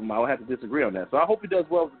out of him, I would have to disagree on that. So I hope he does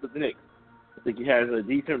well with the Knicks. I think he has a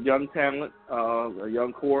decent young talent, a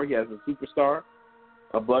young core. He has a superstar,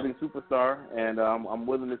 a budding superstar, and I'm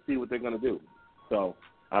willing to see what they're going to do. So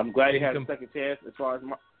I'm glad he had a second chance as far as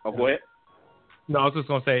go ahead. No, I was just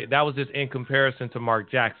going to say that was just in comparison to Mark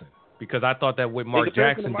Jackson, because I thought that what Mark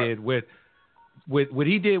Jackson did with what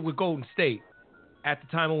he did with Golden State at the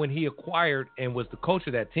time when he acquired and was the coach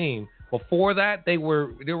of that team. Before that, they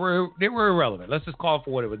were irrelevant. Let's just call it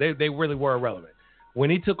for what it was. They really were irrelevant. When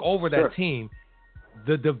he took over that team,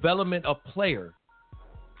 the development of player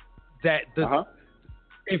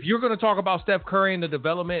if you're going to talk about Steph Curry and the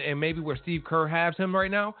development and maybe where Steve Kerr has him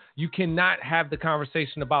right now, you cannot have the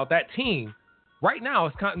conversation about that team right now.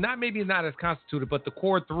 It's not as constituted, but the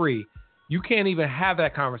core three, you can't even have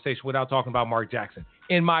that conversation without talking about Mark Jackson,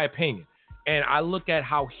 in my opinion. And I look at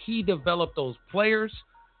how he developed those players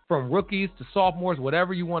from rookies to sophomores,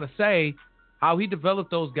 whatever you want to say, how he developed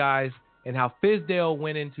those guys and how Fizdale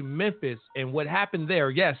went into Memphis and what happened there.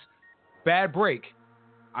 Yes, bad break.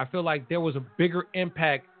 I feel like there was a bigger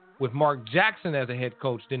impact with Mark Jackson as a head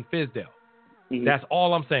coach than Fizdale. Mm-hmm. That's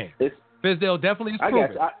all I'm saying. Fizdale definitely is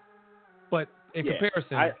proven. But in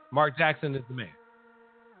comparison, Mark Jackson is the man.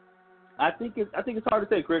 I think it's hard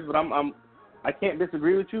to say, Chris, but I can't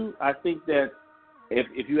disagree with you. I think that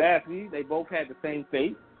if you ask me, they both had the same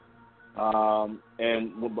fate. And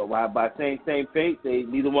by saying same fate,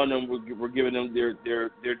 neither one of them were giving them their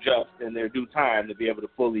just and their due time to be able to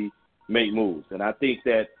fully make moves. And I think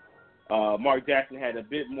that Mark Jackson had a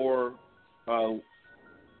bit more of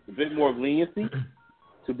leniency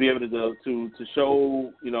to be able to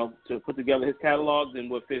show, to put together his catalog than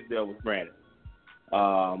what Fizdale was granted.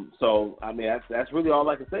 So I mean that's really all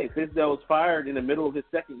I can say. Fizdale was fired in the middle of his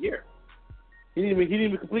second year. He didn't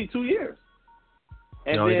even complete 2 years.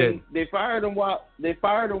 And then they fired him while his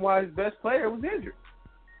best player was injured.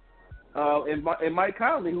 And Mike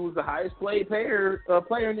Conley, who was the highest paid player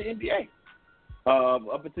in the NBA,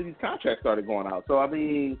 up until these contracts started going out. So I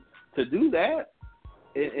mean, to do that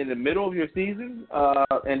in the middle of your season,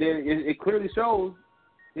 and then it clearly shows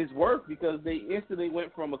his worth because they instantly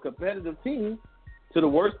went from a competitive team to the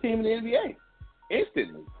worst team in the NBA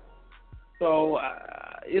instantly. So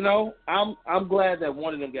I'm glad that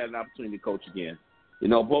one of them got an opportunity to coach again.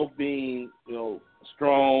 Both being,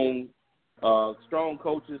 strong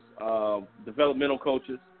coaches, developmental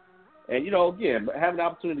coaches. And, again, having the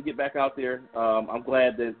opportunity to get back out there, I'm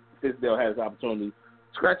glad that Fizdale has the opportunity.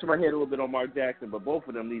 Scratching my head a little bit on Mark Jackson, but both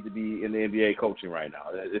of them need to be in the NBA coaching right now.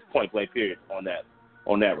 It's point-blank period on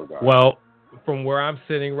that regard. Well, from where I'm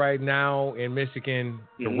sitting right now in Michigan,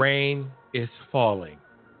 the rain is falling.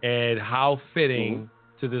 And how fitting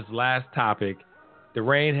to this last topic, the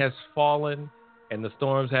rain has fallen and the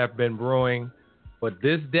storms have been brewing. But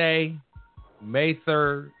this day, May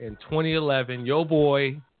 3rd in 2011, your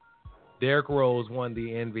boy, Derrick Rose, won the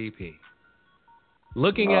MVP.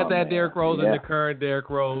 Looking at that Derrick Rose and the current Derrick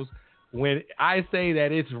Rose, when I say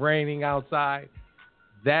that it's raining outside,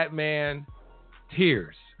 that man,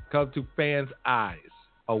 tears come to fans' eyes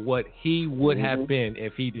of what he would have been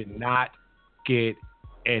if he did not get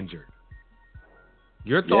injured.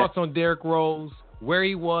 Your thoughts on Derrick Rose, where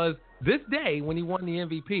he was this day when he won the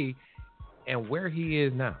MVP, and where he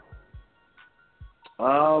is now?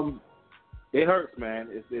 It hurts, man.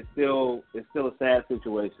 It's still a sad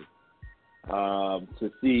situation. To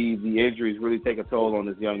see the injuries really take a toll on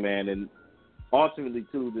this young man, and ultimately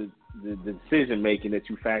too the decision making that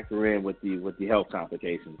you factor in with the health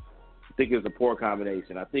complications. I think it's a poor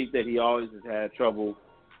combination. I think that he always has had trouble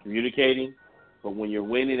communicating, but when you're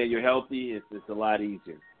winning and you're healthy, it's a lot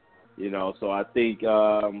easier. So I think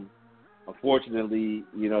unfortunately,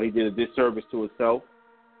 he did a disservice to himself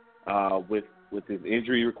with his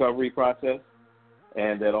injury recovery process,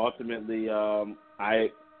 and that ultimately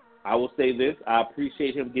I will say this: I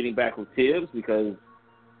appreciate him getting back with Tibbs because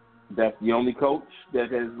that's the only coach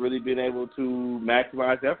that has really been able to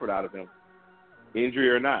maximize effort out of him, injury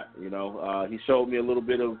or not. He showed me a little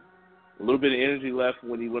bit of energy left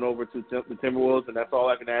when he went over to the Timberwolves, and that's all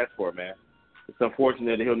I can ask for, man. It's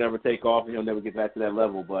unfortunate that he'll never take off and he'll never get back to that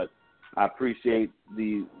level, but I appreciate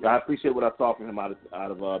what I saw from him out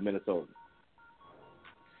of Minnesota.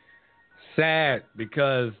 Sad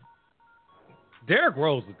because Derrick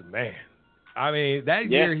Rose was the man. I mean, that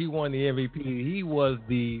year he won the MVP, he was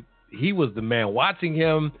the man. Watching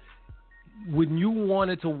him, when you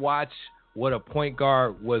wanted to watch what a point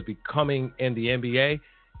guard was becoming in the NBA,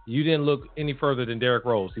 you didn't look any further than Derrick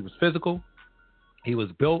Rose. He was physical, he was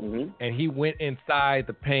built, and he went inside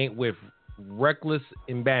the paint with reckless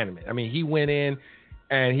abandonment. I mean, he went in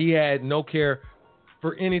and he had no care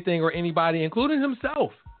for anything or anybody, including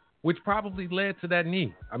himself, which probably led to that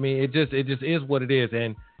knee. I mean, it just is what it is.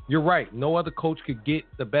 And you're right. No other coach could get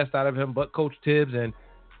the best out of him but Coach Tibbs. And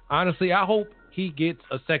honestly, I hope he gets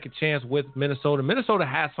a second chance with Minnesota. Minnesota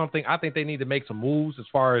has something. I think they need to make some moves as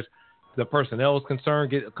far as the personnel is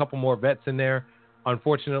concerned, get a couple more vets in there.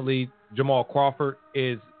 Unfortunately, Jamal Crawford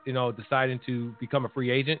is, deciding to become a free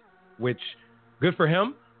agent, which good for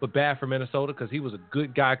him, but bad for Minnesota because he was a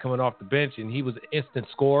good guy coming off the bench and he was an instant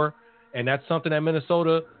scorer. And that's something that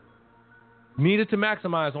Minnesota needed to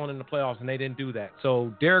maximize on in the playoffs, and they didn't do that.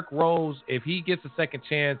 So Derrick Rose, if he gets a second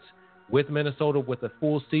chance with Minnesota with a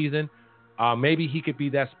full season, maybe he could be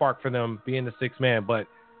that spark for them being the sixth man. But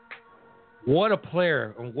what a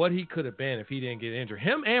player and what he could have been if he didn't get injured.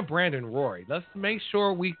 Him and Brandon Roy. Let's make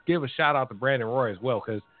sure we give a shout out to Brandon Roy as well,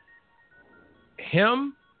 because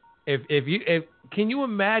him, if can you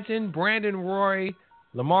imagine Brandon Roy,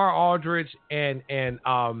 Lamar Aldridge, and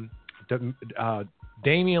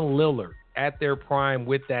Damian Lillard at their prime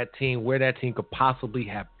with that team, where that team could possibly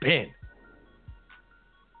have been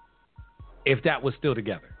if that was still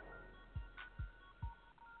together.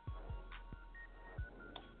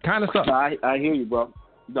 Kind of sucks. No, I hear you, bro.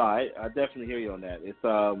 No, I definitely hear you on that. It's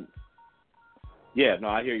yeah, no,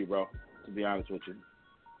 I hear you, bro. To be honest with you,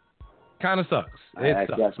 kind of sucks. It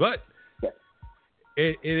sucks, but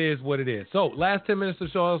it is what it is. So, last 10 minutes or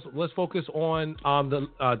so, let's focus on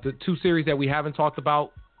the two series that we haven't talked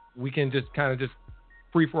about. We can just kind of just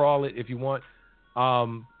free for all it if you want.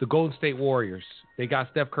 The Golden State Warriors. They got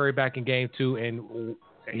Steph Curry back in Game 2, and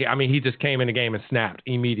he just came in the game and snapped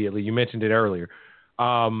immediately. You mentioned it earlier.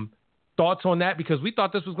 Thoughts on that? Because we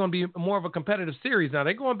thought this was going to be more of a competitive series. Now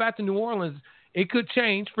they're going back to New Orleans. It could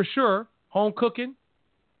change for sure. Home cooking,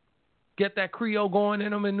 get that Creole going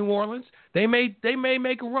in them in New Orleans. They may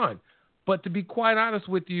make a run, but to be quite honest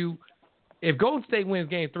with you, if Golden State wins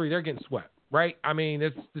Game 3, they're getting swept, right? I mean,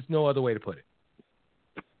 there's no other way to put it.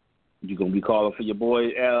 You gonna be calling for your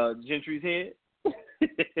boy Gentry's head?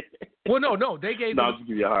 Well, no, they gave no, him. I'll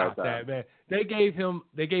give you a hard time. That, man. They gave him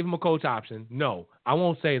a coach option. No, I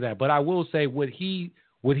won't say that, but I will say what he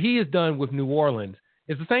has done with New Orleans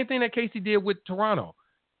is the same thing that Casey did with Toronto.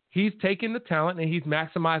 He's taken the talent and he's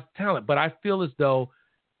maximized the talent, but I feel as though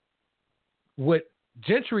what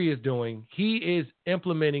Gentry is doing, he is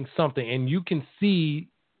implementing something, and you can see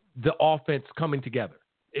the offense coming together.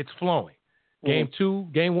 It's flowing. Game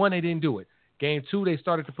 1, they didn't do it. Game 2, they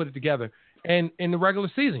started to put it together. And in the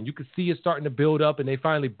regular season, you could see it starting to build up, and they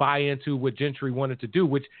finally buy into what Gentry wanted to do,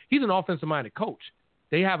 which he's an offensive-minded coach.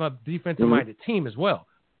 They have a defensive-minded team as well.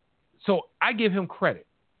 So I give him credit.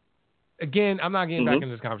 Again, I'm not getting back into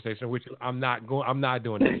this conversation, which I'm not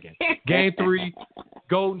doing that again. Game 3,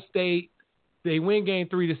 Golden State, they win Game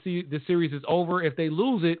 3, the series is over. If they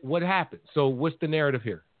lose it, what happens? So what's the narrative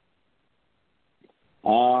here?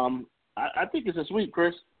 I think it's a sweep,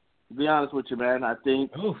 Chris. To be honest with you, man, I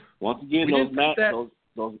think once again we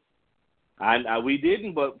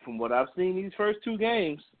didn't, but from what I've seen these first 2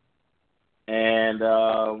 games, and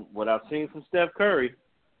what I've seen from Steph Curry,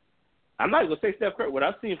 I'm not gonna say Steph Curry. What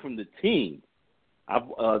I've seen from the team,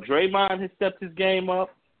 Draymond has stepped his game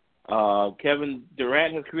up. Kevin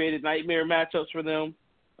Durant has created nightmare matchups for them,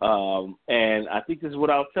 and I think this is what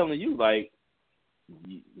I was telling you. Like,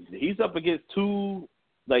 he's up against 2,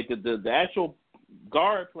 like the actual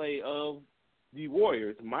guard play of the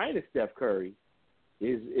Warriors minus Steph Curry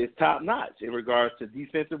is top notch in regards to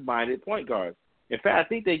defensive minded point guards. In fact, I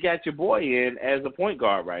think they got your boy in as a point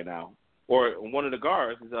guard right now, or one of the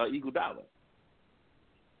guards is Iguodala.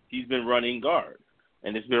 He's been running guard,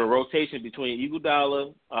 and it's been a rotation between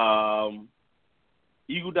Iguodala,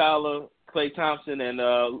 Klay Thompson, and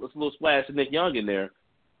a little splash of Nick Young in there.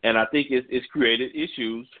 And I think it's created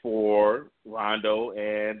issues for Rondo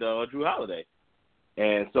and Drew Holiday.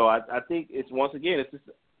 And so I think it's once again it's just,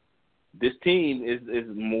 this team is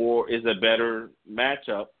a better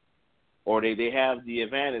matchup, or they have the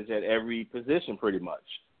advantage at every position pretty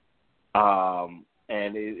much,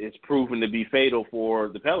 and it's proven to be fatal for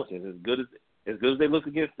the Pelicans. As good as they look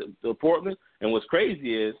against the Portland, and what's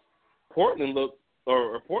crazy is Portland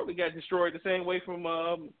got destroyed the same way from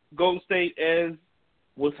Golden State as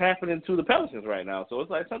what's happening to the Pelicans right now. So it's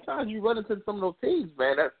like sometimes you run into some of those teams,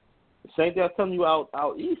 man. That's the same thing I was telling you out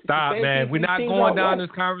east. Stop, man. We're not going down this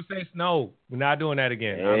conversation. No, we're not doing that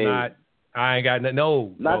again. Hey. I ain't got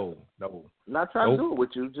no. Not trying to do it with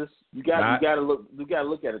you. Just you got to look at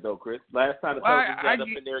it though, Chris. Last time the Pelicans got up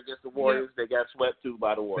in there against the Warriors, they got swept too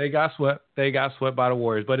by the Warriors. They got swept by the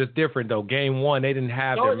Warriors, but it's different though. Game 1, they didn't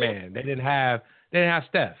have their man. They didn't have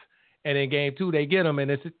Steph, and in Game 2 they get him, and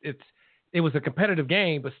it was a competitive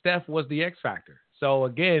game, but Steph was the X factor. So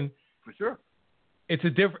again, for sure. It's a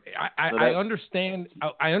different. I understand.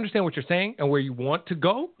 I understand what you're saying and where you want to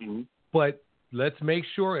go, but let's make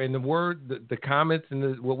sure. And the comments,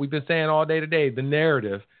 and what we've been saying all day today, the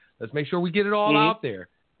narrative. Let's make sure we get it all out there.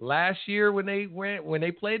 Last year, when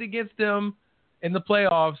they played against them in the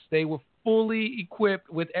playoffs, they were fully equipped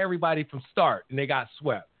with everybody from start, and they got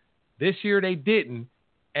swept. This year, they didn't,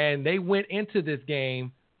 and they went into this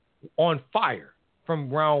game on fire from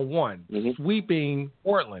round 1, sweeping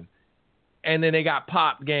Portland. And then they got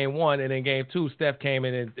popped Game 1, and then Game 2, Steph came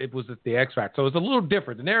in, and it was the X factor. So it's a little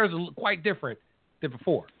different. The narrative is quite different than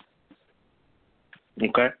before.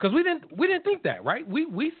 Okay. Because we didn't think that, right?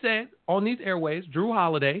 We said on these airways, Drew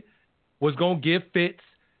Holiday was going to give fits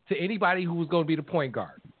to anybody who was going to be the point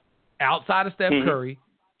guard. Outside of Steph Curry,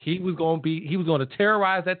 he was going to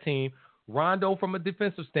terrorize that team. Rondo, from a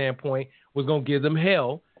defensive standpoint, was going to give them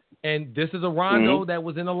hell. And this is a Rondo that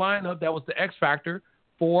was in the lineup that was the X factor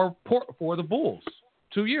for the Bulls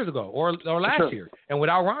 2 years ago or last year. And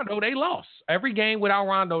without Rondo, they lost. Every game without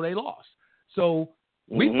Rondo, they lost. So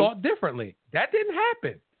we thought differently. That didn't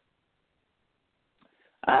happen.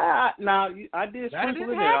 Now I did sprinkle in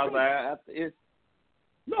there. I was like,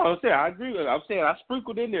 I'm saying I agree with it. I'm saying I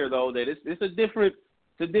sprinkled in there though that it's a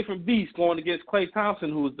different beast going against Klay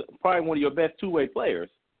Thompson, who's probably one of your best two-way players.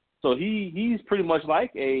 So he's pretty much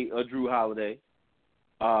like a Drew Holiday.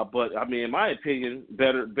 But I mean, in my opinion,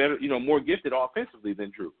 better, more gifted offensively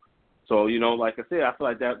than Drew. So, like I said, I feel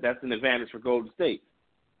like that's an advantage for Golden State.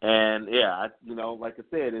 And yeah, like I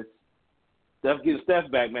said, it's getting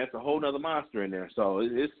Steph back, man. It's a whole other monster in there. So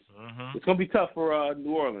it's going to be tough for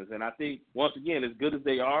New Orleans. And I think once again, as good as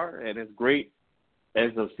they are and as great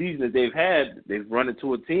as the season that they've had, they've run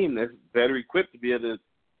into a team that's better equipped to be able to.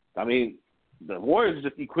 I mean, the Warriors are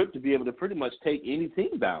just equipped to be able to pretty much take any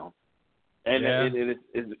team down. And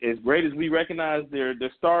as great as we recognize their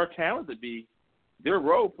star talent to be, their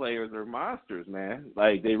role players are monsters, man.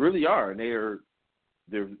 Like they really are, and they're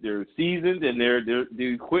seasoned and they're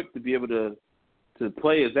equipped to be able to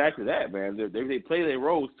play exactly that, man. They play their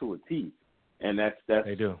roles to a T, and that's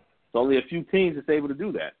they do. It's only a few teams that's able to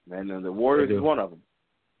do that, and the Warriors is one of them.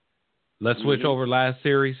 Let's switch over last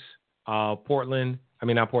series. Boston,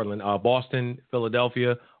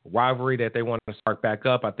 Philadelphia, rivalry that they want to start back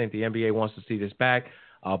up. I think the NBA wants to see this back.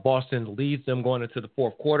 Boston leads them going into the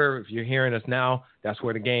fourth quarter. If you're hearing us now, that's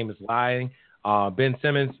where the game is lying. Ben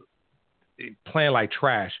Simmons playing like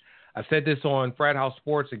trash. I said this on Frat House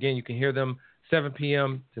Sports. Again, you can hear them 7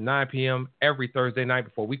 p.m. to 9 p.m. every Thursday night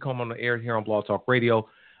before we come on the air here on Blog Talk Radio.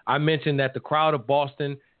 I mentioned that the crowd of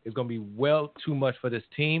Boston is going to be well too much for this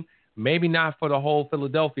team. Maybe not for the whole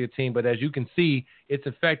Philadelphia team, but as you can see, it's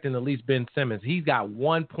affecting at least Ben Simmons. He's got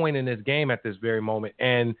 1 point in this game at this very moment,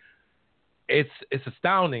 and it's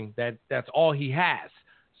astounding that that's all he has.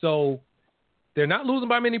 So they're not losing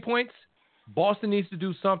by many points. Boston needs to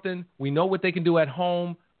do something. We know what they can do at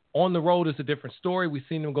home. On the road is a different story. We've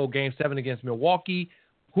seen them go Game 7 against Milwaukee.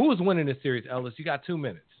 Who is winning this series, Ellis? You got 2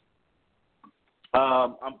 minutes.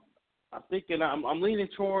 I'm thinking I'm leaning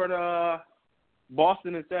toward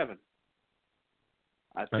Boston in 7.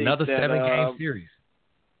 I think another 7-game series.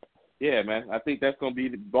 Yeah, man. I think that's going to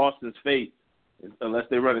be Boston's fate unless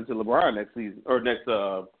they run into LeBron next season or next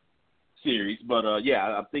series. But yeah,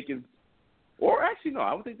 I'm thinking. Or actually, no.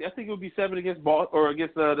 I think it would be 7 against Boston or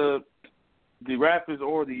against the Raptors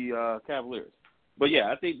or the Cavaliers. But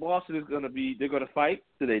yeah, I think Boston is going to be. They're going to fight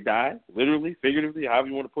till they die, literally, figuratively, however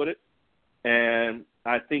you want to put it. And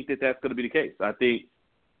I think that that's going to be the case. I think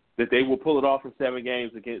that they will pull it off in 7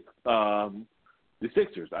 games against the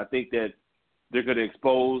Sixers. I think that they're going to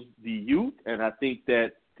expose the youth, and I think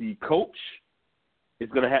that the coach is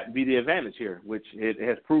going to have to be the advantage here, which it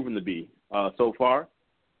has proven to be so far.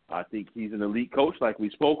 I think he's an elite coach, like we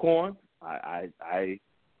spoke on. I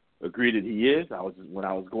agree that he is. When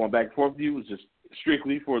I was going back and forth with you, it was just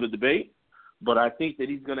strictly for the debate. But I think that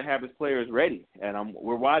he's going to have his players ready, and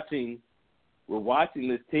we're watching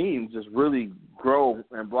this team just really grow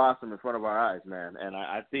and blossom in front of our eyes, man. And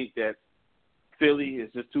I think that Philly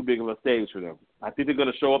is just too big of a stage for them. I think they're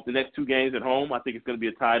going to show up the next 2 games at home. I think it's going to be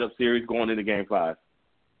a tied-up series going into Game 5.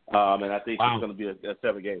 And I think it's going to be a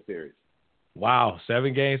 7-game series. Wow,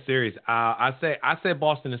 7-game series. I say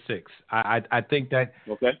Boston is 6. I think that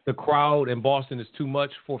the crowd in Boston is too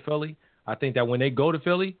much for Philly. I think that when they go to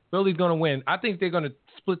Philly, Philly's going to win. I think they're going to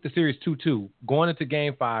split the series 2-2. Going into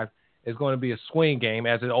Game 5 is going to be a swing game,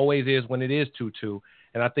 as it always is when it is 2-2.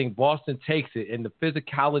 And I think Boston takes it, and the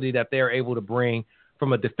physicality that they're able to bring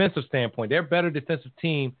from a defensive standpoint. They're a better defensive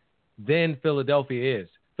team than Philadelphia is.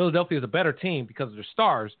 Philadelphia is a better team because of their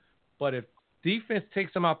stars, but if defense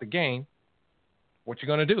takes them out the game, what you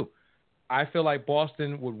going to do? I feel like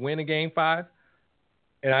Boston would win a Game 5,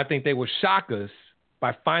 and I think they would shock us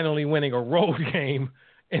by finally winning a road game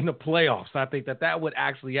in the playoffs. I think that would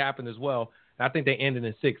actually happen as well. I think they ended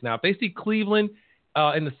in 6. Now, if they see Cleveland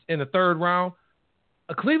in the third round,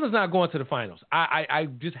 Cleveland's not going to the finals. I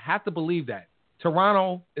just have to believe that.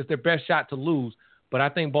 Toronto is their best shot to lose, but I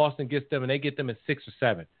think Boston gets them, and they get them in 6 or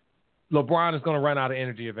 7. LeBron is going to run out of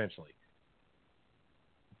energy eventually.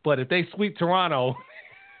 But if they sweep Toronto,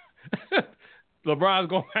 LeBron's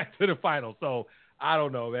going back to the finals. So, I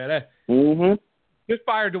don't know, man. Just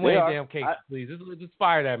fire Dwayne damn Casey, please. Just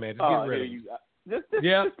fire that man. Just get rid of him.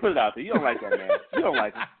 Just put it out there. You don't like that, man. You don't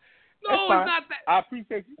like it. No, it's not that. I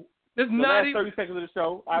appreciate you. It's the not last 30 seconds of the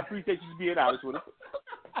show, I appreciate you being honest with us.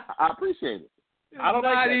 I appreciate it. I don't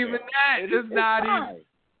like that. It's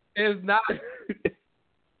not.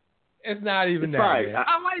 It's not even that. Man.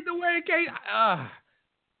 I like the way it came.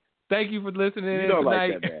 Thank you for listening you in don't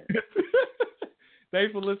tonight. Like that, man.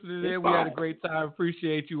 Thanks for listening in. We had a great time.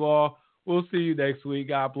 Appreciate you all. We'll see you next week.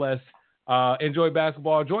 God bless. Enjoy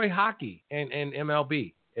basketball. Enjoy hockey and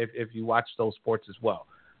MLB. if you watch those sports as well.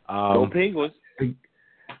 Go Penguins.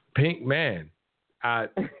 Pink, man.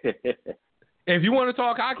 If you want to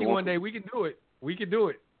talk hockey one day, we can do it. We can do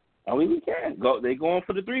it. I mean, we can. They're going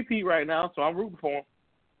for the 3-peat right now, so I'm rooting for them.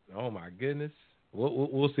 Oh, my goodness.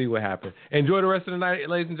 We'll see what happens. Enjoy the rest of the night,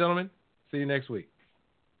 ladies and gentlemen. See you next week.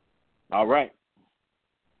 All right.